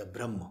the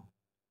Brahma.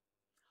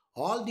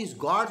 All these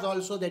gods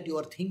also that you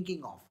are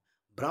thinking of,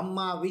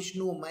 Brahma,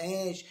 Vishnu,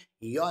 Mahesh,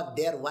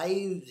 their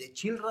wives, their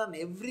children,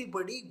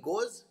 everybody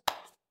goes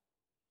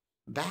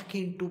back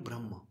into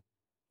Brahma.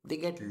 They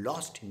get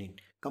lost in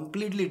it,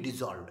 completely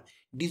dissolved.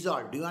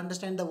 Dissolved. Do you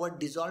understand the word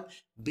dissolved?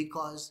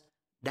 Because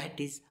that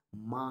is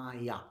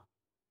Maya.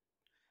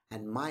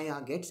 And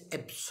Maya gets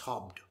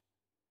absorbed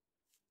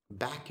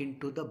back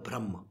into the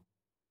Brahma.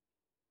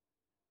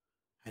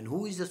 And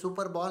who is the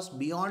super boss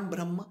beyond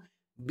Brahma?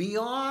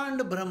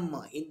 Beyond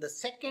Brahma, in the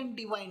second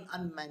divine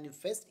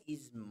unmanifest,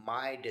 is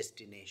my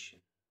destination.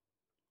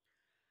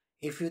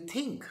 If you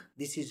think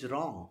this is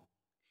wrong,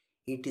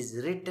 it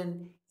is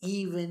written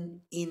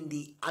even in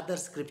the other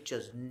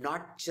scriptures,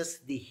 not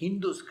just the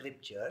Hindu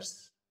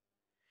scriptures,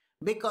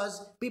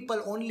 because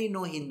people only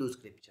know Hindu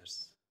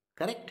scriptures.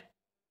 Correct?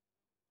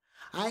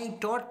 I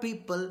taught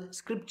people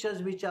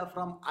scriptures which are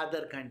from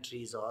other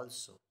countries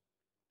also.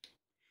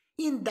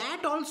 In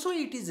that also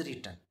it is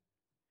written,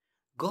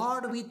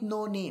 God with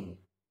no name.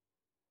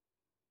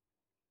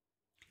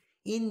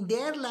 In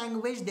their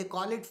language, they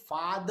call it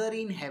Father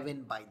in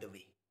heaven, by the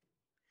way.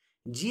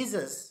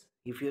 Jesus,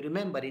 if you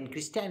remember in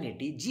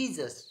Christianity,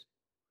 Jesus,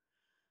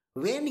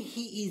 when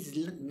he is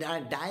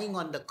dying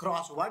on the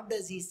cross, what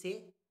does he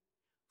say?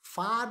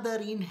 Father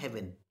in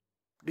heaven.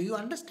 Do you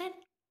understand?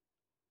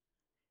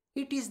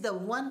 It is the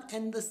one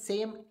and the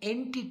same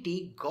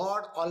entity,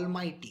 God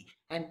Almighty.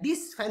 And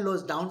these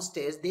fellows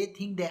downstairs, they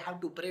think they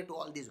have to pray to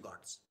all these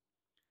gods.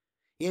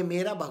 Ye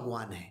mera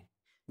Bhagwan hai.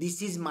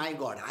 This is my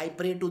God. I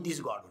pray to this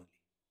God only.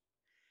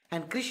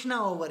 And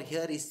Krishna over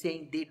here is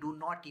saying they do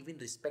not even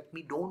respect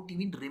me, don't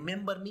even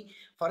remember me.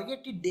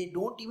 Forget it, they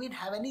don't even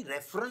have any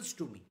reference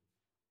to me.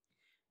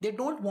 They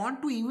don't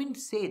want to even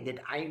say that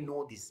I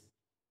know this.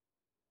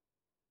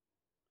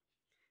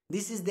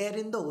 This is there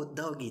in the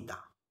Uddhav Gita.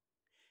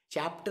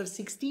 Chapter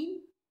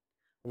 16,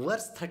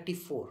 verse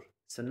 34.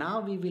 So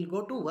now we will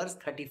go to verse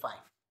 35.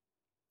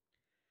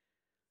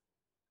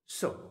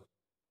 So,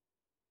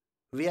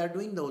 we are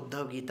doing the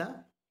Uddhav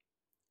Gita,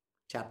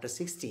 chapter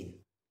 16,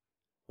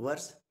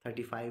 verse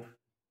 35.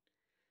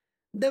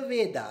 The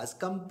Vedas,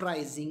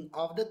 comprising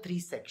of the 3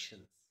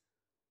 sections,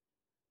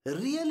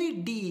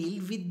 really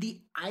deal with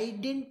the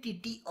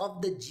identity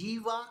of the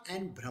Jiva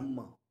and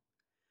Brahma.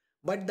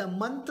 But the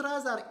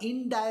mantras are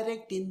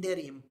indirect in their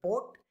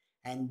import,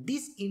 and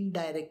this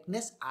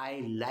indirectness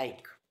I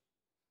like.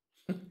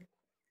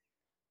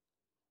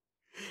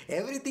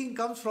 Everything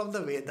comes from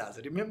the Vedas.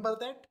 Remember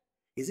that?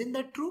 Isn't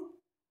that true?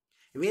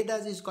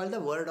 Vedas is called the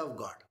word of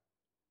God.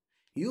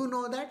 You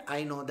know that,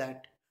 I know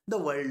that. The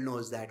world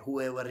knows that.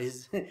 Whoever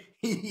is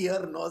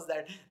here knows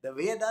that the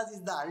Vedas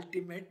is the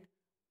ultimate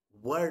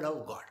word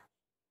of God.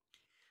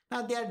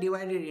 Now they are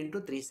divided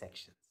into three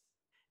sections.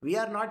 We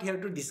are not here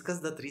to discuss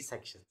the three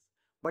sections,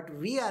 but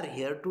we are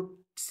here to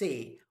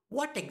say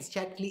what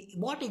exactly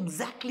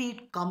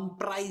it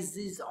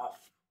comprises of.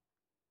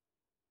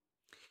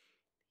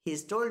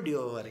 He's told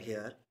you over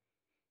here,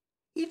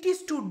 it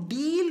is to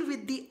deal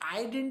with the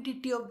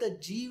identity of the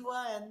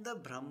Jiva and the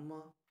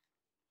Brahma.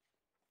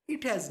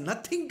 It has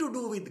nothing to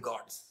do with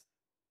gods.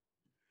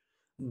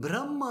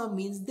 Brahma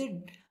means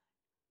the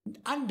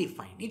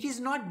undefined. It is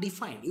not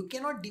defined. You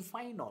cannot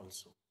define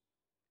also.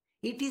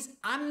 It is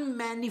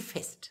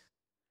unmanifest.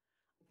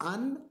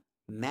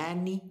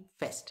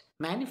 Unmanifest.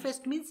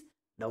 Manifest means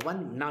the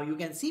one, now you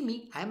can see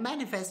me, I am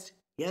manifest.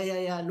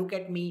 Yeah, look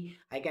at me.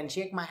 I can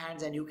shake my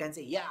hands and you can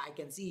say, yeah, I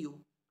can see you.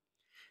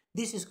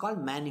 This is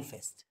called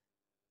manifest.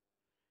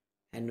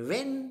 And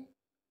when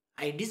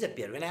I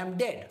disappear, when I am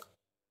dead,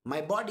 my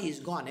body is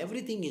gone,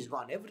 everything is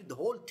gone, the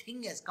whole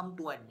thing has come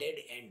to a dead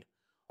end.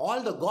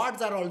 All the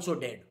gods are also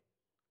dead.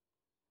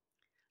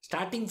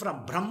 Starting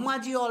from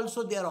Brahmaji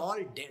also, they are all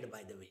dead,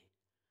 by the way.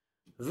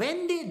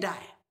 When they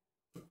die,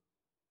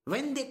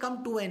 when they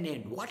come to an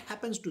end, what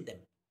happens to them?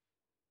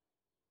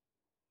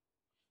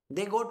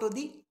 They go to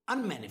the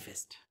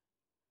unmanifest.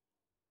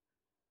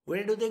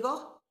 Where do they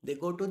go? They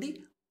go to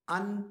the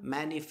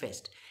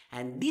unmanifest.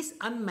 And this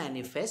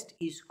unmanifest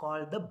is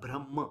called the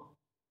Brahma.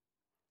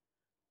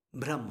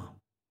 Brahma.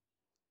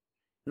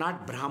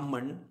 Not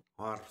Brahman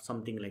or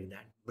something like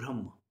that.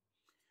 Brahma.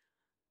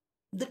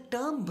 The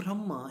term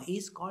Brahma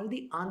is called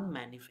the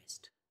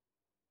unmanifest.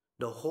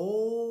 The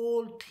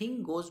whole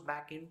thing goes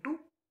back into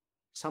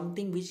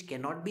something which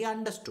cannot be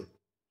understood.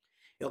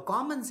 Your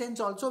common sense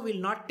also will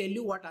not tell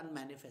you what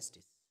unmanifest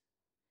is.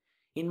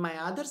 In my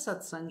other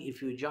satsang,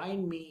 if you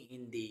join me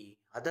in the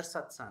other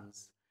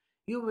satsangs,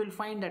 you will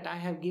find that I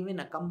have given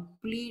a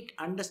complete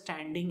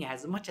understanding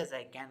as much as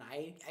I can.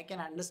 I can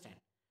understand.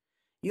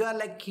 You are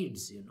like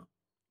kids,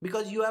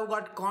 because you have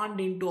got conned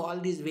into all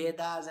these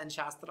Vedas and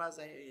Shastras.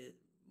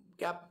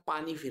 क्या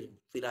पानी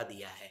फिरा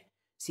दिया है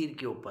सिर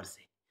के ऊपर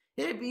से.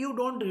 You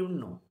don't even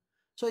know.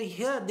 So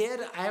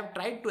there I have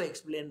tried to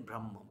explain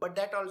Brahma, but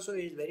that also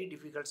is very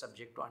difficult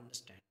subject to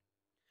understand.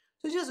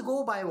 So just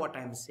go by what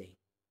I am saying.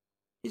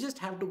 You just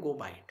have to go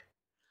by it.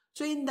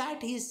 So in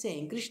that he is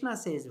saying, Krishna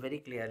says very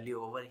clearly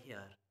over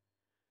here,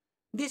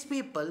 these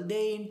people,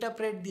 they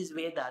interpret these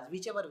Vedas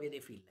whichever way they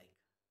feel like.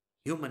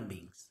 Human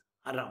beings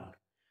around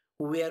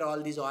who wear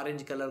all these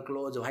orange color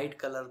clothes, white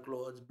color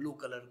clothes, blue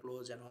color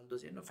clothes and all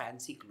those,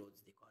 fancy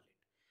clothes they call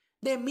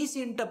it. They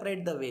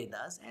misinterpret the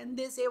Vedas and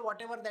they say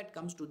whatever that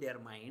comes to their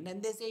mind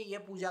and they say, ye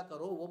puja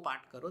karo, wo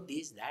path karo,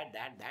 this, that.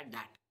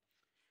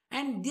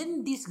 And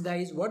then these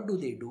guys, what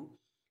do?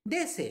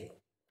 They say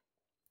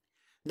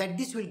that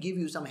this will give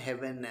you some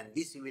heaven and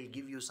this will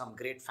give you some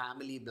great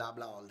family, blah,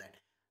 blah, all that.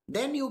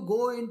 Then you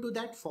go into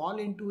that, fall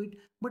into it.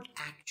 But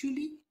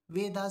actually,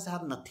 Vedas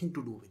have nothing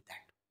to do with that.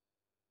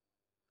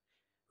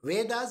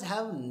 Vedas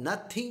have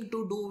nothing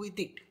to do with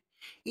it.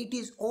 It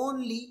is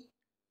only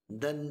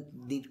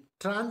the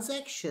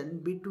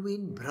transaction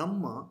between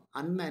Brahma,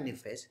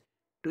 unmanifest,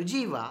 to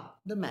Jiva,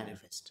 the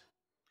manifest.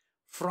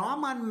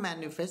 From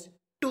unmanifest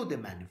to the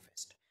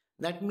manifest.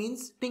 That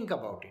means, think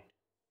about it.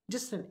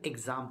 Just an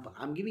example.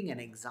 I'm giving an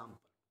example.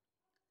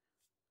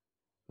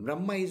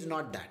 Brahma is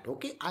not that,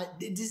 okay?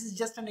 This is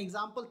just an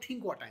example.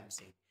 Think what I'm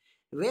saying.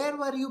 Where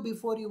were you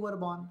before you were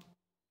born?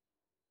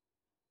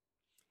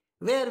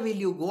 Where will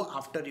you go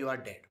after you are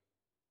dead?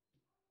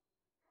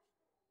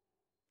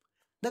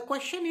 The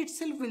question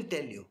itself will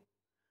tell you.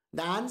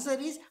 The answer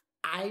is,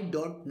 I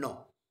don't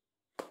know.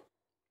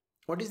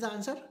 What is the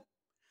answer?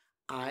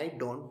 I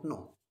don't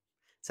know.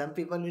 Some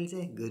people will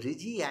say,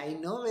 Guruji, I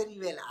know very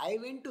well. I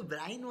went to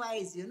Brian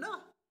Weiss,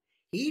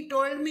 He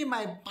told me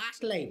my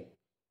past life,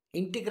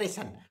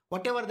 integration,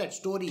 whatever that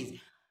story is.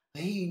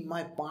 In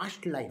my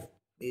past life,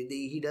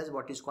 he does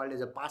what is called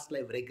as a past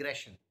life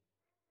regression.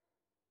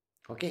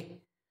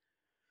 Okay?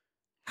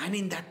 And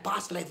in that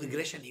past life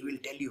regression, he will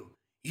tell you,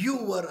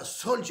 you were a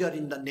soldier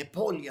in the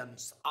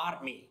Napoleon's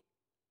army.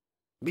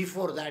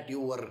 Before that,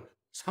 you were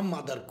some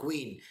other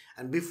queen.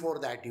 And before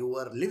that, you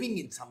were living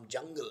in some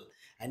jungle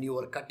and you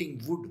were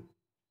cutting wood.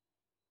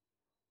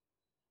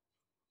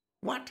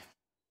 What?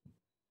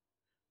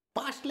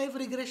 Past life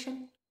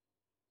regression?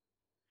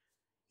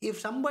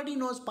 If somebody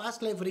knows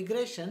past life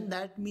regression,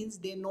 that means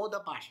they know the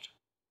past.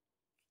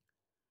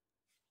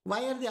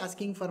 Why are they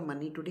asking for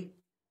money today?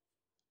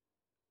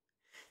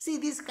 See,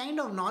 this kind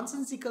of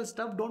nonsensical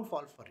stuff, don't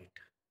fall for it.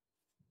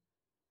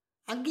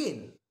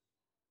 Again,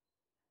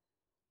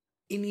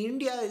 in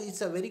India, it's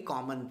a very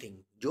common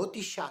thing.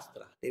 Jyotish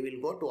Shastra. They will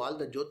go to all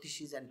the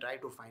Jyotishis and try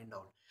to find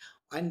out.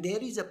 And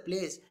there is a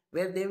place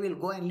where they will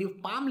go and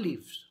leave palm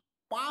leaves.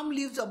 Palm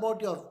leaves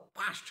about your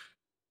past.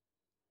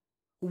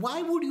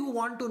 Why would you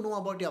want to know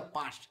about your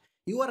past?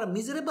 You are a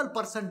miserable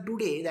person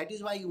today. That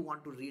is why you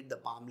want to read the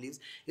palm leaves.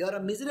 You are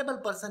a miserable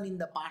person in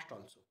the past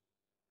also.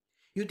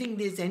 You think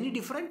there is any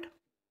different?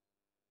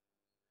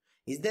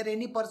 Is there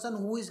any person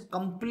who is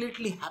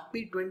completely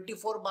happy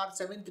 24 bar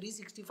 7,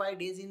 365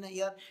 days in a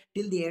year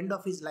till the end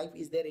of his life?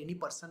 Is there any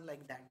person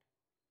like that?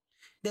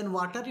 Then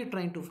what are you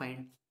trying to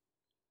find?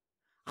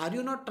 Are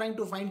you not trying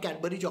to find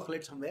Cadbury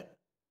chocolate somewhere?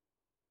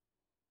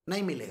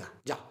 Nahi milega,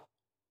 ja.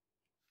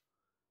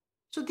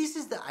 So this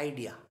is the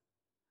idea.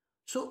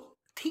 So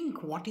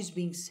think what is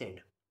being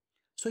said.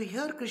 So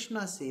here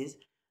Krishna says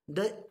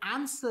the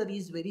answer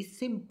is very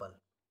simple.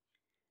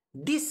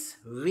 These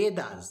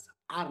Vedas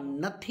are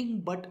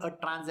nothing but a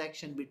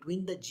transaction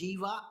between the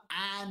Jiva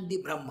and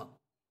the Brahma.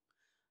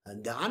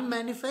 And the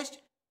unmanifest,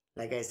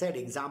 like I said,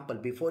 example,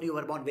 before you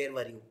were born, where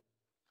were you?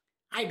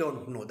 I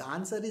don't know. The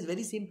answer is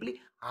very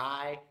simply,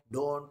 I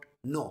don't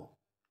know.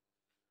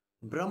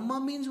 Brahma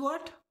means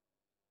what?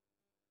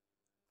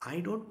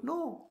 I don't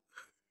know.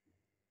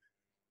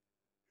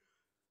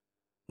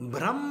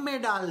 Brahm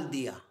mein dal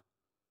diya.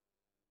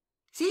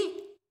 See,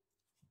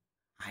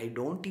 I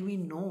don't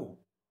even know.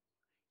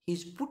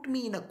 He's put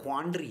me in a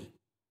quandary.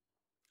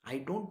 I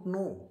don't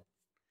know.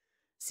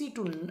 See,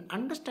 to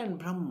understand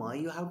Brahma,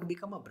 you have to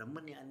become a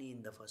Brahmanyani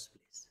in the first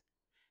place.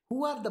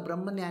 Who are the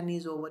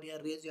Brahmanyanis over here?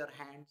 Raise your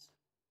hands.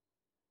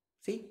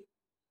 See?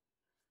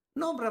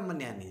 No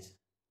Brahmanyanis.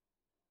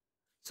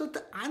 So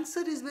the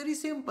answer is very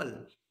simple.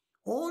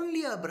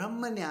 Only a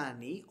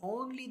Brahmanyani,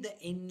 only the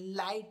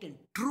enlightened,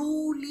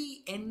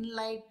 truly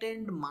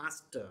enlightened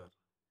master,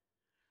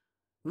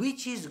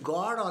 which is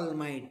God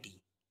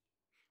Almighty,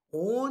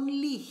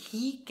 only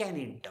he can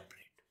interpret.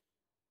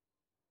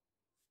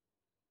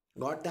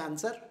 Got the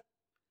answer?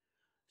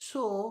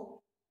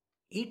 So,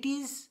 it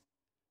is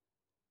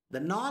the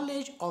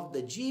knowledge of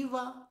the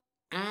Jiva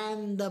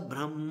and the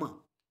Brahma.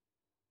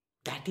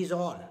 That is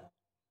all.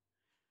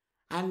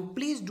 And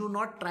please do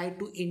not try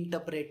to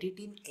interpret it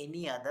in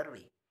any other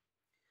way.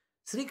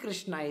 Sri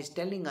Krishna is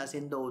telling us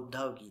in the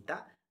Uddhav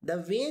Gita, the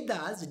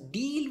Vedas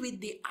deal with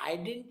the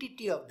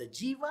identity of the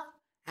Jiva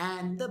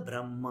and the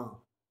Brahma.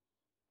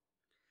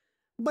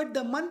 But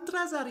the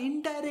mantras are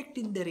indirect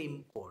in their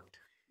import.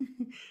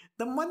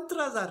 The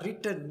mantras are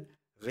written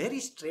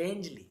very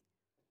strangely.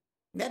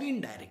 They are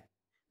indirect.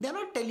 They are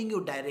not telling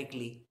you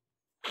directly.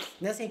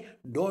 They are saying,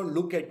 don't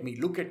look at me,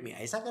 look at me.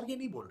 ऐसा करके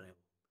नहीं बोल रहे हो.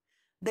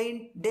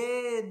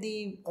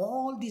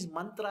 All these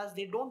mantras,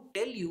 they don't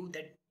tell you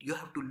that you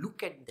have to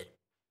look at them.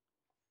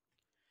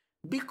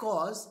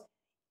 Because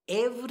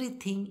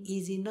everything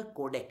is in a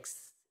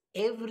codex.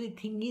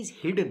 Everything is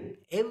hidden.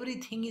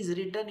 Everything is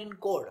written in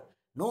code.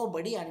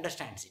 Nobody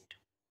understands it.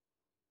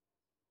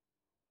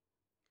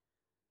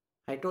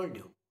 I told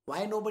you.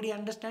 Why nobody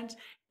understands?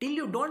 Till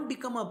you don't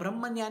become a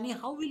Brahmanyani,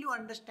 how will you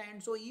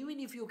understand? So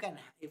even if you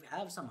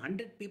have some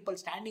 100 people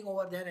standing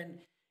over there and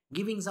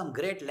giving some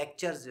great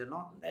lectures,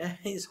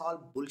 it's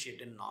all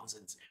bullshit and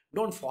nonsense.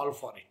 Don't fall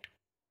for it.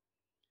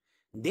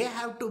 They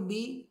have to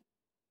be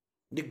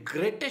the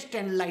greatest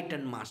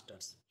enlightened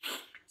masters.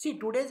 See,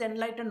 today's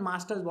enlightened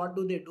masters, what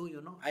do they do?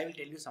 I will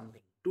tell you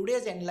something.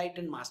 Today's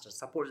enlightened masters,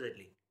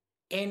 supposedly,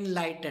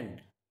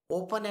 enlightened,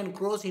 open and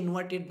close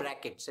inverted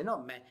brackets,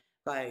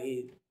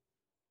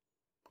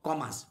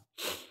 commas.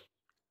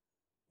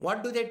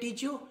 What do they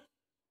teach you?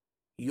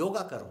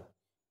 Yoga karo,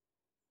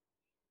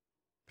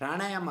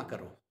 pranayama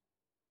karo,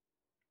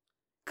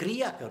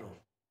 kriya karo,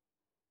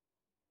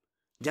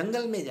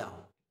 jungle mein jao.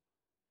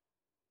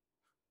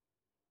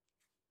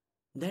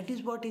 That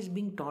is what is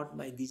being taught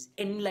by these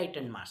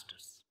enlightened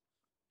masters.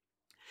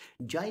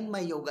 Join my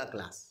yoga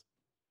class.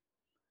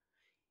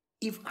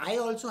 If I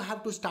also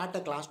have to start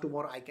a class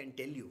tomorrow, I can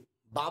tell you,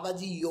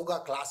 Babaji yoga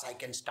class I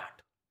can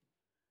start.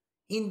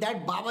 In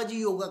that Babaji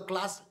yoga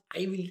class,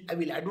 I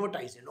will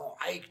advertise,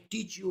 I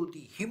teach you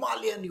the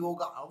Himalayan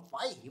yoga.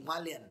 Why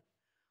Himalayan?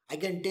 I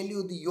can tell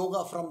you the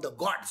yoga from the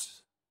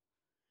gods.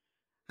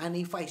 And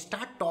if I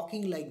start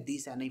talking like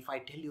this, and if I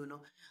tell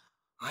you,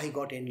 I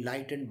got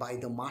enlightened by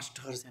the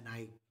masters,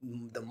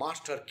 and the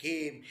master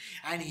came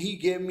and he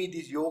gave me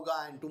this yoga,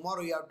 and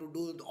tomorrow you have to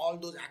do all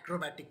those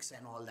acrobatics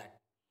and all that.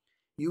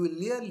 You will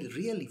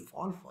really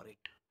fall for it.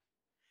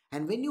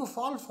 And when you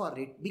fall for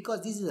it,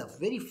 because this is a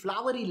very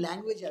flowery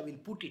language, I will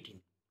put it in.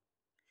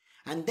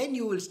 And then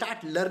you will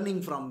start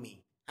learning from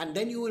me. And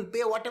then you will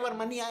pay whatever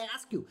money I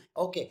ask you.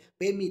 Okay,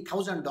 pay me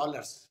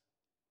 $1,000.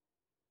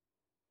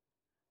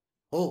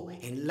 Oh,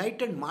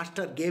 enlightened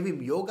master gave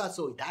him yoga,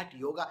 so that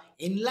yoga,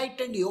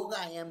 enlightened yoga,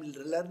 I am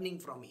learning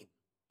from him.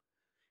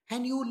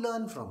 And you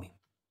learn from him.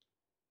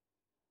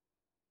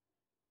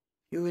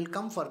 You will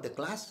come for the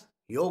class,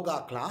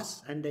 yoga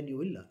class, and then you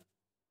will learn.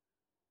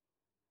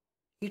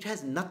 It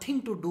has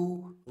nothing to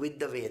do with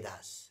the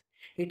Vedas.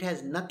 It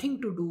has nothing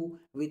to do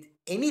with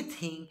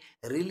anything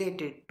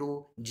related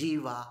to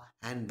Jiva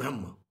and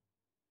Brahma.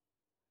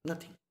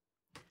 Nothing.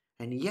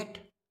 And yet,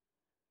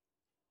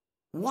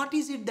 what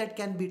is it that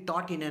can be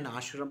taught in an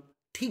ashram?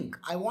 Think.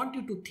 I want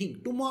you to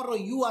think. Tomorrow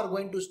you are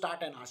going to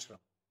start an ashram.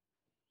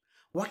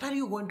 What are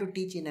you going to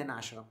teach in an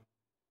ashram?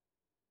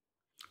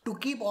 To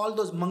keep all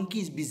those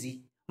monkeys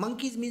busy.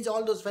 Monkeys means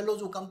all those fellows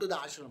who come to the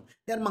ashram.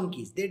 They are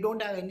monkeys. They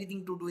don't have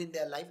anything to do in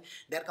their life.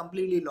 They are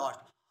completely lost.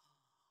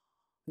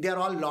 They are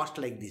all lost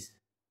like this.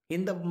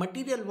 In the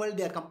material world,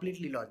 they are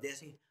completely lost. They are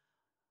saying,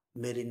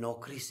 मेरी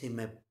नौकरी से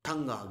मैं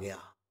तंग आ गया,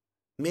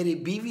 मेरी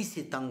बीवी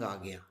से तंग आ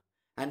गया.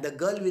 And the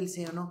girl will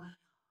say,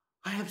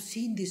 I have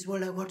seen this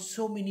world, I've got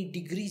so many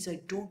degrees, I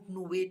don't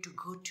know where to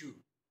go to.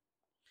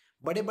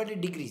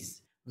 Bade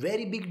degrees,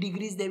 very big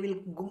degrees they will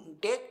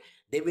take,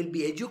 they will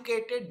be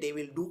educated, they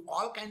will do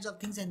all kinds of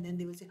things, and then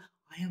they will say,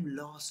 I am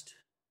lost.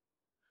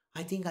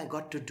 I think I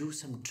got to do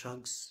some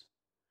drugs.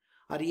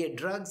 Or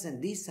drugs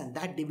and this and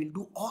that, they will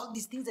do all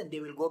these things and they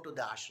will go to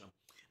the ashram.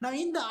 Now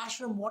in the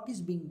ashram, what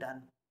is being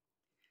done?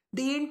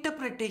 The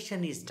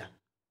interpretation is done.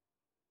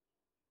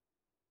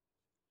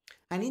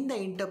 And in the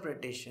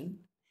interpretation,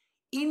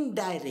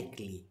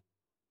 indirectly,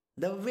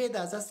 the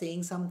Vedas are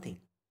saying something.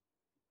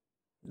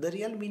 The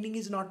real meaning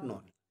is not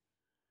known.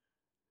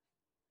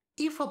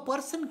 If a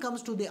person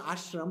comes to the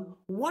ashram,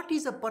 what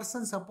is a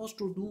person supposed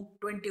to do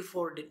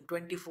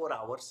 24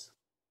 hours?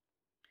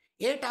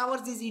 8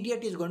 hours this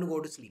idiot is going to go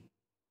to sleep.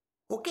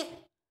 Okay.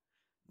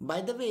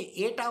 By the way,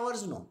 8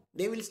 hours no.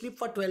 They will sleep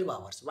for 12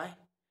 hours. Why?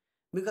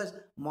 Because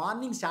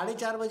morning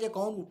 4:30 baje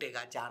kaun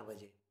utega 4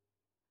 baje?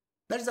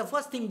 That's the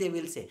first thing they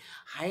will say.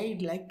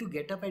 I'd like to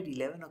get up at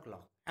 11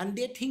 o'clock. And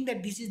they think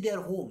that this is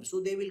their home. So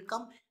they will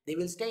come, they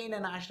will stay in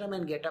an ashram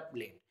and get up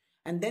late.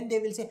 And then they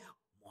will say,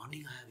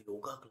 morning I have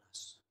yoga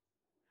class.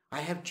 I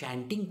have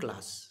chanting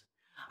class.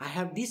 I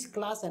have this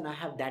class and I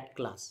have that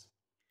class.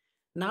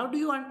 Now do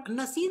you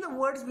now see the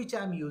words which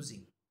I am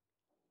using?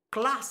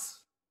 Class.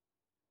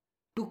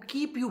 To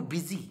keep you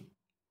busy.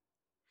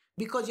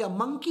 Because your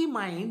monkey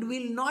mind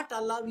will not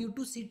allow you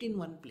to sit in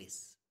one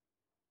place.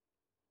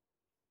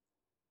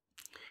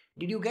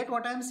 Did you get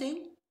what I am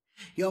saying?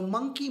 Your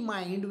monkey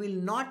mind will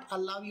not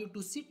allow you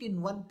to sit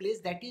in one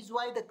place. That is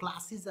why the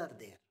classes are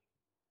there.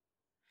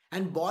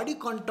 And body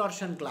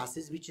contortion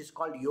classes, which is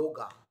called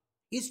yoga,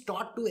 is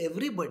taught to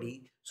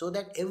everybody so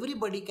that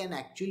everybody can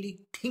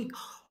actually think,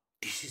 oh,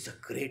 this is a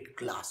great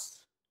class.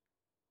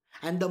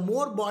 And the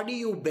more body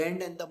you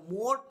bend and the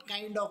more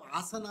kind of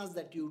asanas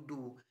that you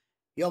do,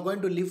 you're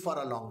going to live for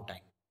a long time.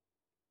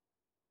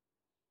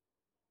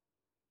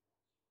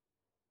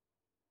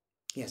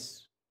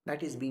 Yes,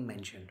 that is being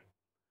mentioned.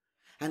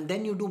 And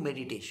then you do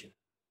meditation.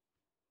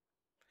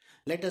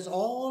 Let us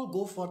all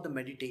go for the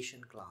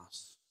meditation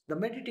class. The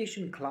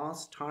meditation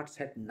class starts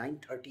at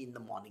 9:30 in the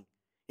morning.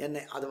 And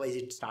otherwise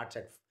it starts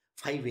at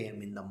 5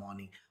 a.m. in the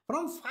morning.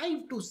 From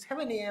 5 to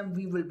 7 a.m.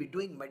 we will be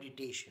doing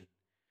meditation.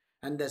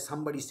 And there's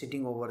somebody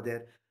sitting over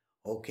there.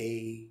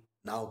 Okay,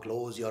 now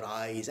close your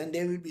eyes. And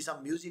there will be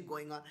some music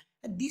going on.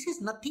 And this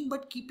is nothing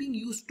but keeping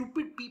you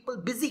stupid people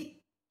busy.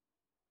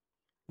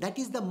 That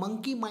is the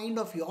monkey mind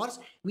of yours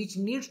which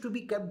needs to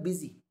be kept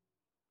busy.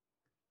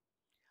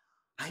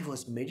 I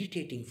was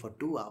meditating for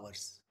 2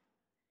 hours.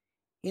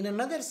 In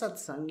another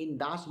satsang in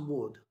Das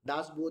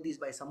Bodh is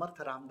by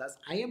Samartha Ramdas,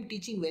 I am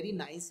teaching very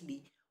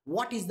nicely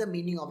what is the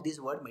meaning of this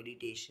word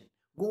meditation.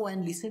 Go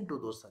and listen to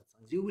those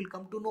satsangs. You will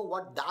come to know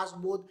what Das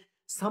Bodh,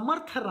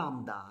 Samartha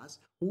Ramdas,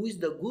 who is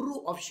the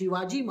guru of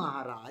Shivaji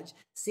Maharaj,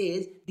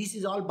 says this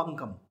is all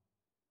bunkam.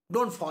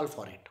 Don't fall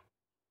for it.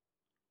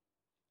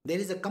 There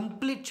is a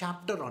complete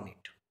chapter on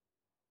it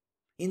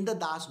in the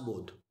Das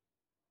Bodh.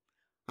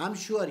 I'm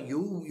sure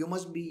you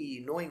must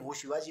be knowing who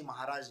Shivaji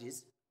Maharaj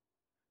is.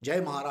 Jai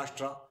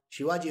Maharashtra,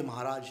 Shivaji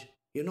Maharaj,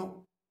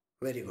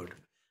 very good.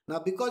 Now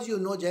because you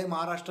know Jai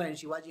Maharashtra and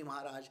Shivaji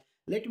Maharaj,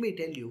 let me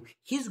tell you,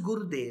 his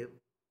Gurudev,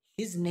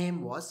 his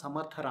name was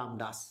Samartha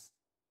Ramdas.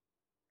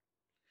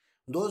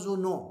 Those who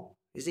know,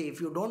 you see, if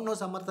you don't know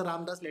Samartha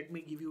Ramdas, let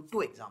me give you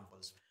 2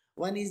 examples.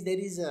 One is there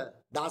is a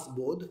Das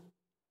Bodh,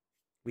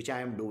 which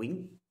I am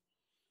doing.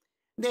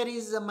 There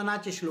is a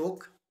Manache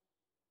Shlok,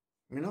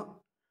 Mana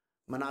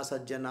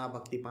Sajjana,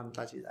 Bhakti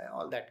Panta,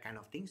 all that kind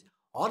of things.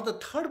 Or the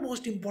third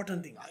most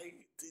important thing,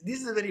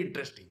 this is very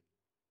interesting.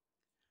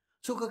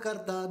 Sukha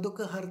karta,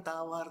 dukha harta,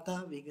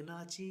 varta,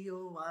 vignachi,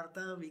 oh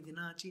varta,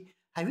 vignachi.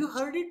 Have you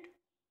heard it?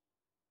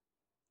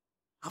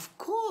 Of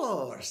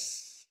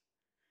course.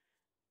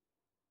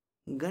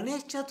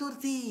 Ganesh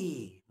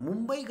Chaturthi,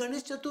 Mumbai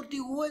Ganesh Chaturthi,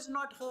 who has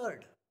not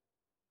heard?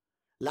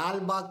 Lal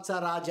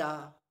Baghcha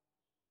Raja.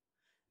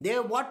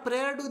 What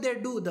prayer do they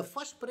do? The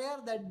first prayer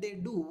that they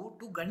do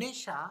to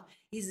Ganesha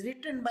is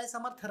written by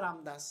Samartha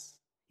Ramdas.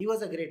 He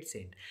was a great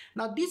saint.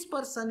 Now this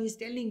person is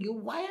telling you,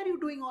 why are you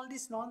doing all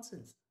this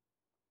nonsense?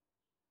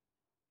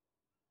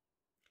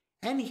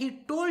 And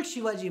he told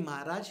Shivaji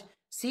Maharaj,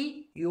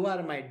 see, you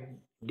are my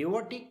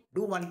devotee,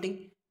 do one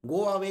thing,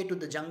 go away to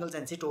the jungles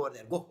and sit over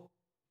there, go.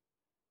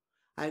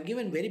 I have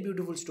given very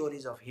beautiful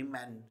stories of him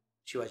and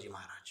Shivaji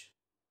Maharaj.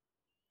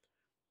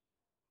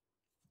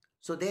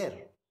 So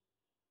there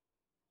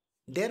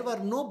were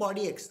no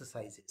body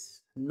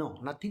exercises. No,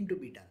 nothing to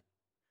be done.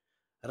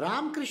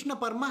 Ramakrishna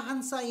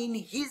Paramahansa in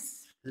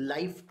his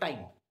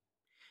lifetime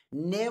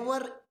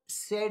never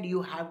said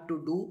you have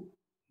to do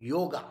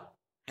yoga.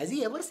 Has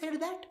he ever said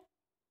that?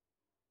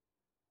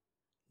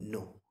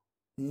 No,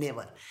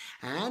 never.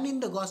 And in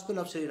the Gospel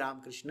of Sri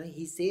Ramakrishna,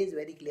 he says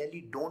very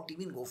clearly, don't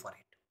even go for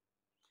it.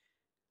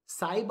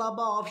 Sai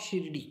Baba of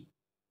Shirdi,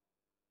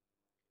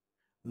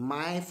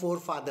 My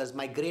forefathers,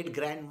 my great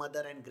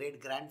grandmother and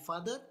great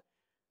grandfather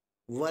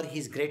were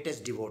his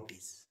greatest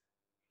devotees.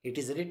 It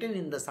is written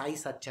in the Sai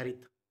Satcharit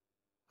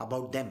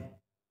about them.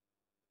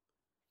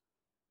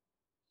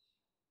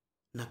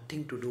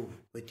 Nothing to do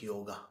with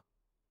yoga.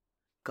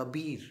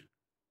 Kabir,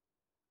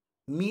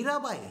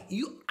 Mirabai,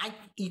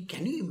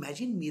 can you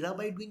imagine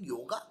Mirabai doing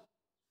yoga?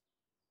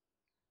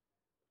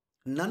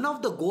 None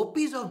of the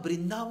gopis of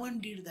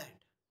Vrindavan did that.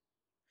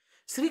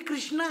 Sri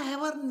Krishna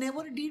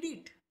never did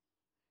it.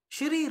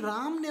 Shri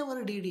Ram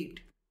never did it.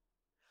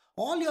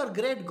 All your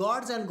great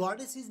gods and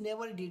goddesses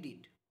never did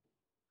it.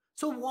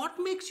 So what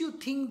makes you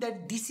think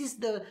that this is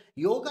the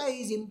yoga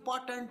is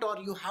important or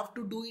you have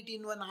to do it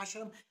in one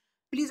ashram?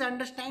 Please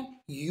understand,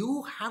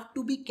 you have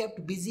to be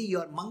kept busy.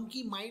 Your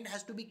monkey mind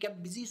has to be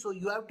kept busy, so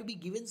you have to be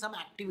given some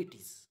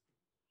activities.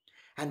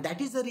 And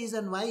that is the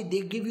reason why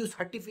they give you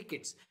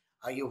certificates.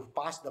 You've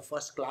passed the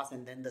first class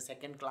and then the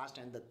second class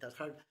and the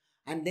third.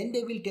 And then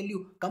they will tell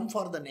you, come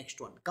for the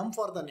next one, come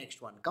for the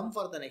next one, come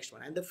for the next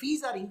one. And the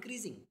fees are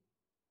increasing.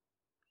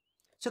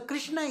 So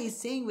Krishna is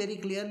saying very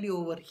clearly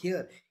over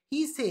here,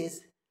 he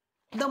says,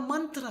 the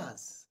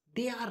mantras,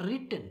 they are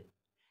written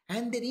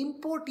and their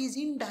import is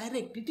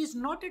indirect. It is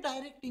not a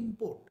direct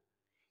import.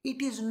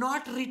 It is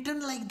not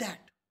written like that.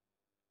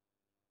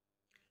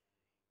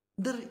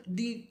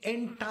 The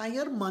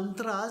entire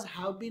mantras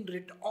have been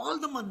written, all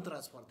the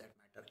mantras for that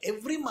matter.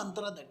 Every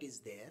mantra that is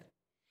there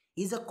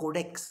is a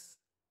codex.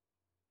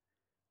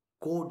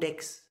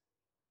 Codex.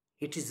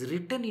 It is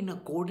written in a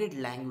coded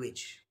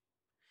language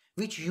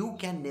which you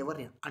can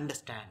never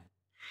understand.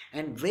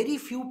 And very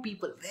few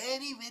people,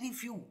 very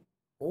few,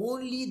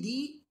 only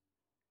the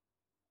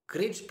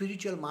great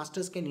spiritual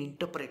masters can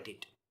interpret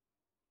it.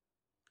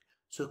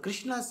 So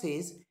Krishna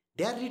says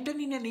they are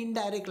written in an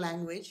indirect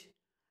language,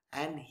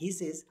 and he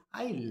says,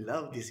 I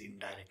love this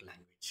indirect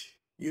language.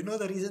 You know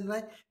the reason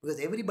why? Because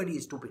everybody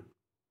is stupid.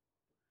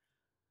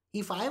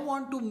 If I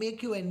want to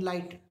make you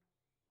enlightened,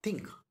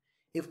 think,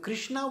 if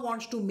Krishna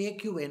wants to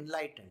make you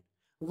enlightened,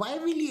 why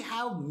will he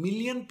have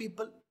million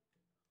people?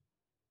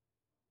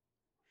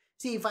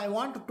 See, if I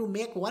want to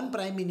make one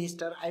prime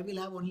minister, I will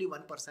have only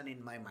one person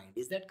in my mind.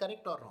 Is that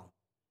correct or wrong?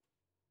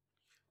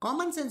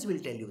 Common sense will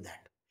tell you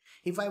that.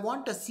 If I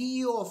want a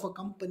CEO of a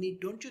company,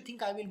 don't you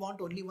think I will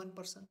want only one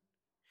person?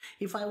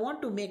 If I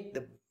want to make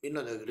the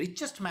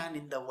richest man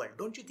in the world,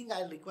 don't you think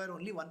I'll require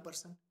only one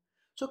person?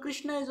 So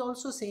Krishna is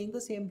also saying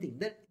the same thing,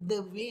 that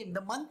the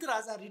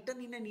mantras are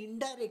written in an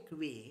indirect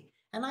way,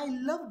 and I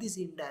love this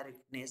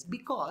indirectness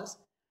because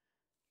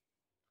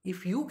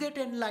if you get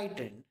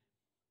enlightened,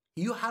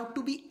 you have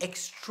to be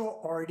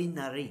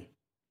extraordinary.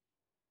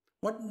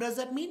 What does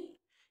that mean?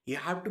 You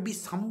have to be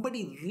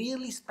somebody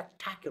really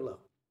spectacular,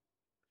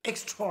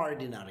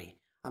 extraordinary.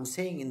 I'm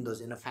saying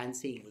in a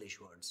fancy English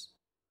words.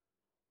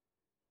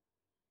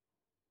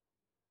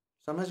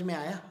 समझ में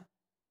आया?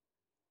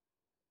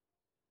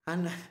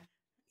 And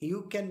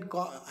you can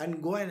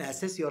go and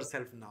assess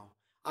yourself now.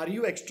 Are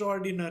you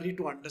extraordinary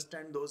to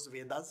understand those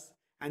Vedas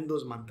and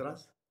those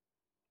mantras?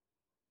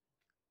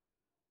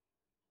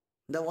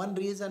 The one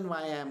reason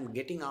why I am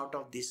getting out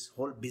of this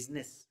whole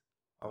business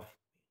of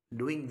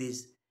doing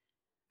this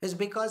is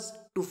because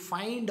to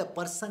find a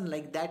person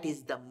like that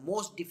is the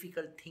most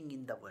difficult thing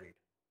in the world.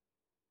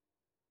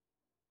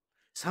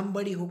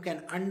 Somebody who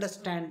can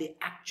understand the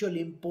actual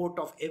import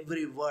of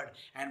every word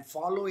and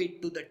follow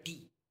it to the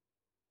T.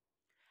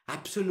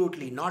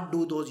 Absolutely, not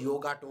do those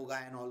yoga toga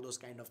and all those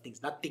kind of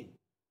things. Nothing.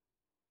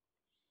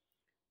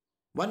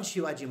 One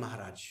Shivaji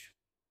Maharaj,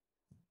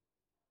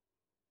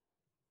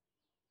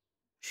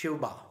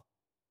 Shivba,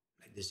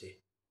 like they say,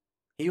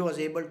 he was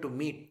able to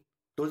meet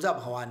Tulsa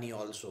Bhavani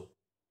also.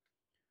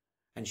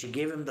 And she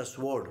gave him the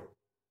sword.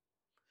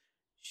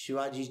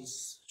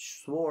 Shivaji's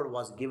sword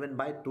was given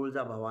by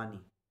Tulsa Bhavani.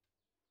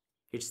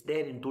 It's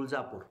there in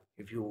Tulsapur.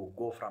 If you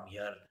go from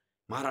here,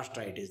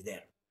 Maharashtra, it is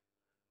there.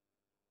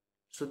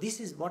 So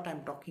this is what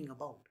I'm talking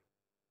about.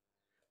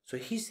 So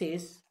he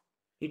says,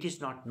 it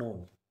is not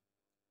known.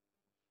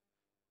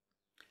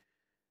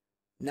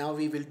 Now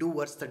we will do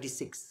verse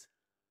 36.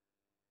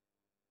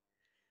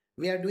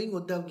 We are doing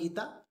Uddhav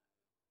Gita,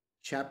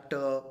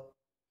 chapter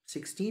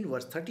 16,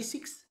 verse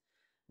 36.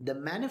 The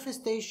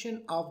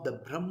manifestation of the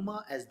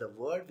Brahma as the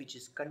word which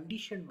is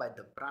conditioned by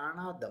the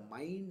prana, the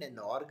mind and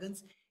the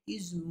organs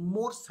is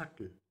more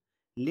subtle,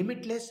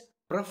 limitless,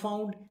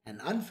 profound and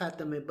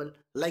unfathomable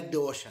like the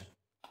ocean.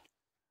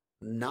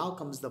 Now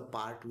comes the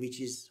part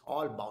which is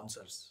all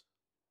bouncers.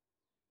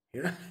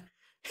 You know,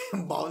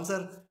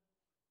 bouncer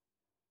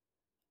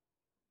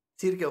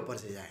सिर के ऊपर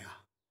से जाएगा.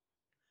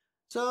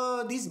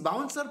 So this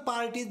bouncer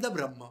part is the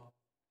Brahma.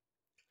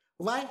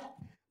 Why?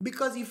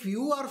 Because if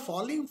you are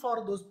falling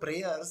for those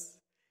prayers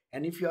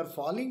and if you are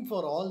falling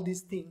for all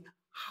these things,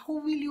 how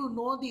will you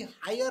know the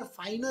higher,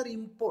 finer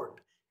import?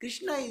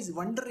 Krishna is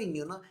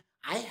wondering,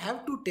 I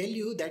have to tell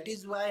you, that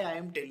is why I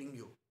am telling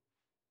you.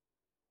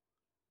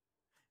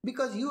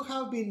 Because you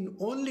have been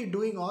only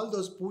doing all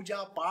those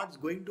puja parts,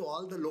 going to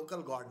all the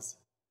local gods.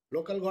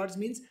 Local gods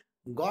means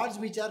gods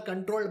which are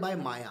controlled by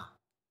Maya.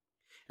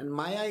 And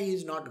Maya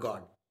is not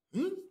God.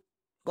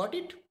 Got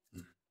it?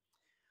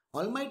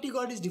 Almighty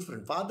God is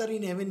different. Father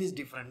in heaven is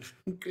different.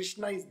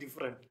 Krishna is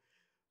different.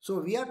 So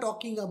we are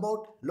talking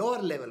about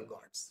lower level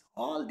gods.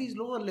 All these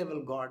lower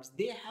level gods,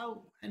 they have,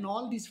 and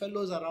all these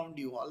fellows around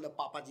you, all the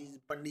Papajis,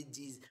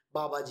 Panditjis,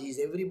 Babajis,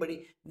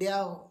 everybody, they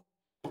have,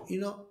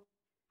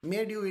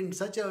 made you in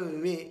such a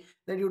way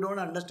that you don't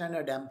understand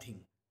a damn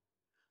thing.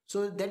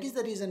 So that is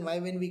the reason why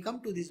when we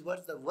come to this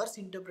verse, the verse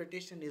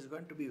interpretation is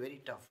going to be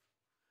very tough.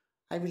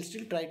 I will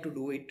still try to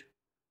do it.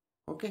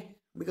 Okay?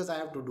 Because I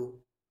have to do.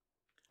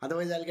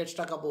 Otherwise, I'll get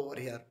stuck up over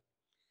here.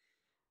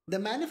 The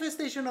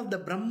manifestation of the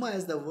Brahma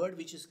is the word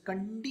which is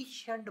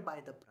conditioned by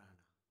the prana.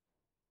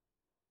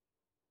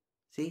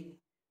 See,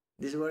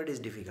 this word is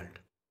difficult.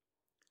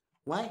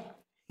 Why?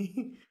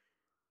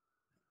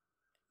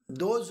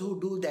 Those who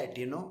do that,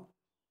 you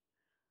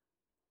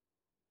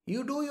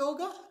do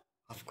yoga?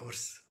 Of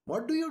course.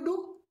 What do you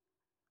do?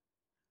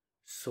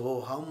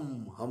 So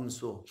hum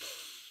so.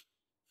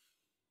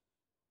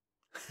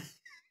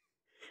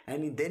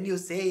 And then you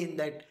say in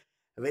that,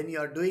 when you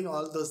are doing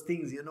all those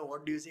things,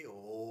 what do you say?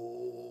 Oh,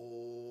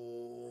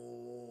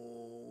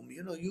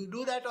 you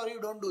do that or you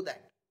don't do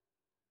that.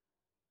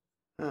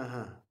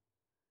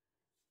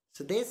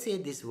 So they say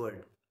this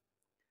word.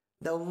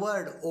 The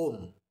word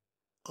Om,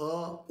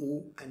 A,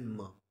 U and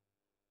Ma,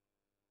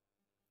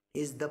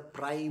 is the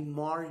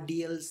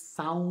primordial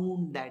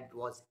sound that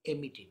was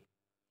emitted.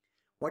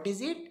 What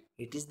is it?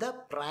 It is the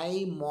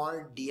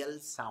primordial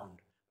sound.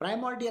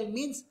 Primordial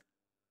means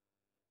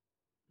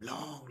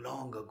long,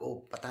 long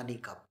ago, pata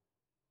nahi kab.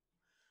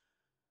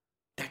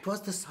 That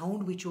was the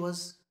sound which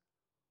was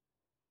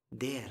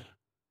there.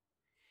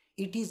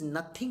 It is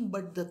nothing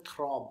but the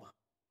throb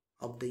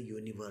of the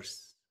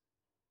universe.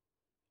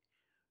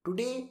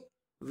 Today,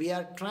 we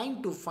are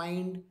trying to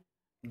find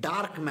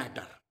dark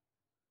matter.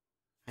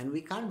 And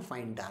we can't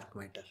find dark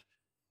matter.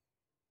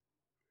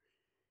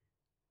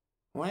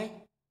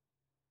 Why?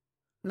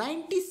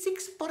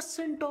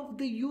 96% of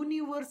the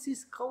universe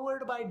is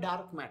covered by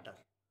dark matter.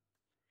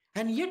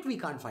 And yet we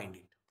can't find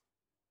it.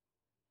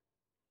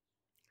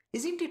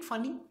 Isn't it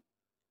funny?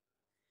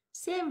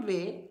 Same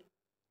way,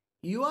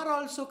 you are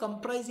also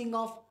comprising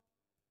of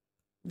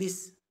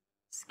this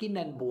skin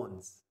and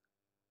bones.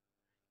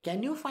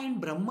 Can you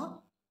find Brahma?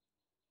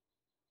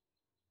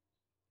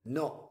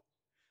 No.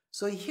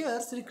 So here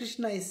Sri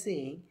Krishna is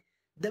saying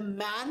the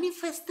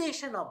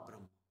manifestation of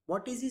Brahma.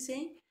 What is he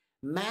saying?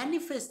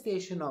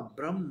 Manifestation of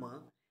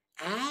Brahma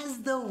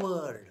as the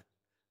word.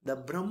 The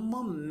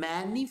Brahma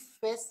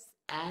manifests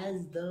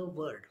as the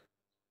word.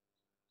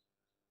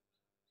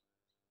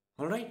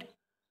 Alright?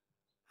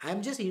 I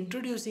am just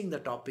introducing the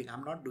topic. I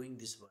am not doing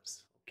this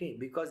verse. Okay?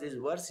 Because this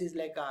verse is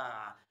like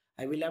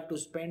I will have to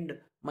spend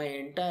my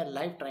entire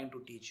life trying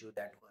to teach you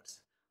that verse.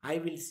 I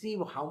will see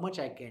how much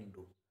I can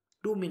do.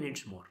 2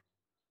 minutes more.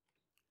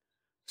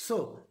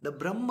 So, the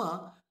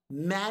Brahma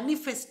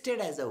manifested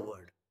as a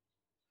word.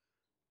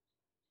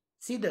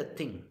 See the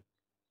thing.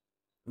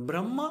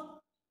 Brahma,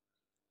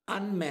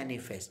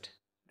 unmanifest.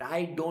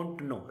 I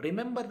don't know.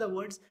 Remember the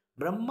words?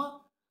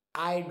 Brahma,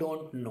 I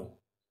don't know.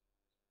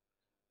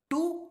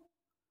 To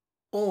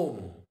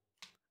Om,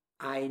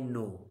 I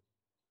know.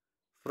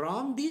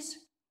 From this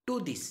to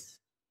this.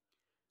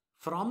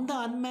 From the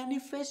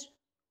unmanifest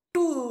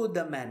to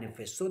the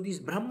manifest. So, this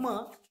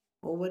Brahma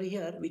over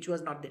here, which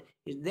was not there,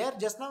 is there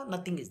just now,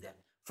 nothing is there.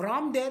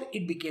 From there,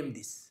 it became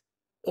this.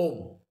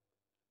 Om.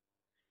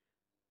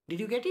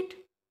 Did you get it?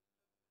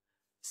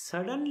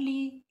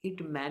 Suddenly,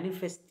 it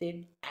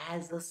manifested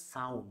as a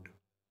sound.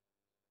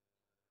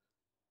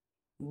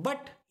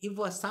 But if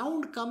a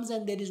sound comes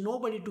and there is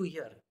nobody to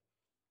hear,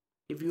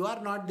 if you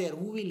are not there,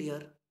 who will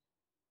hear?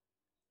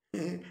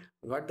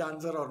 Got the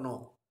answer or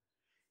no?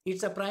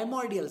 It's a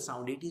primordial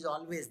sound. It is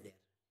always there.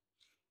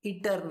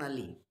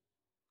 Eternally.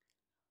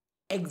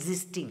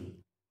 Existing.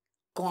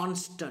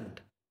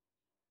 Constant.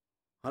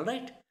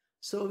 Alright?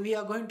 So we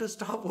are going to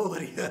stop over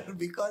here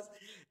because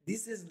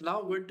this is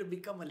now going to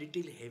become a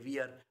little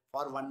heavier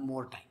for one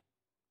more time.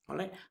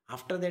 Alright?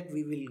 After that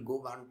we will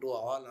go on to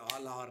all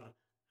our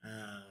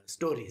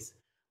stories.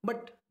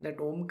 But that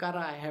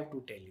Omkara I have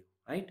to tell you.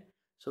 Right?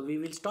 So we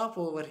will stop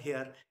over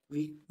here.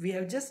 We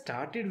have just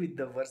started with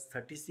the verse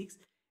 36.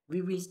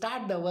 We will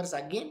start the verse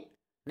again.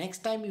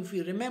 Next time if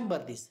you remember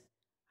this.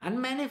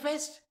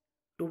 Unmanifest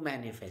to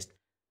manifest.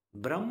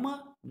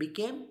 Brahma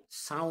became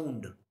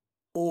sound.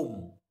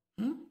 Om.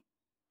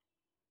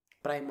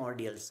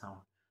 Primordial sound.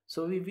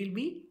 So we will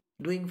be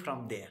doing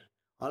from there.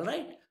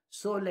 Alright.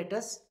 So let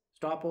us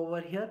stop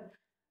over here.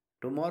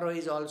 Tomorrow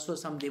is also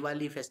some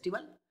Diwali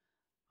festival.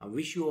 I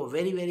wish you a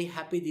very, very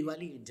happy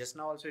Diwali. Just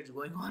now also it's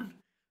going on.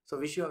 So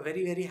wish you a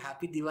very, very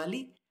happy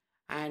Diwali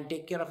and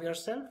take care of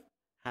yourself.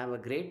 Have a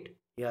great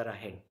year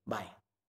ahead. Bye.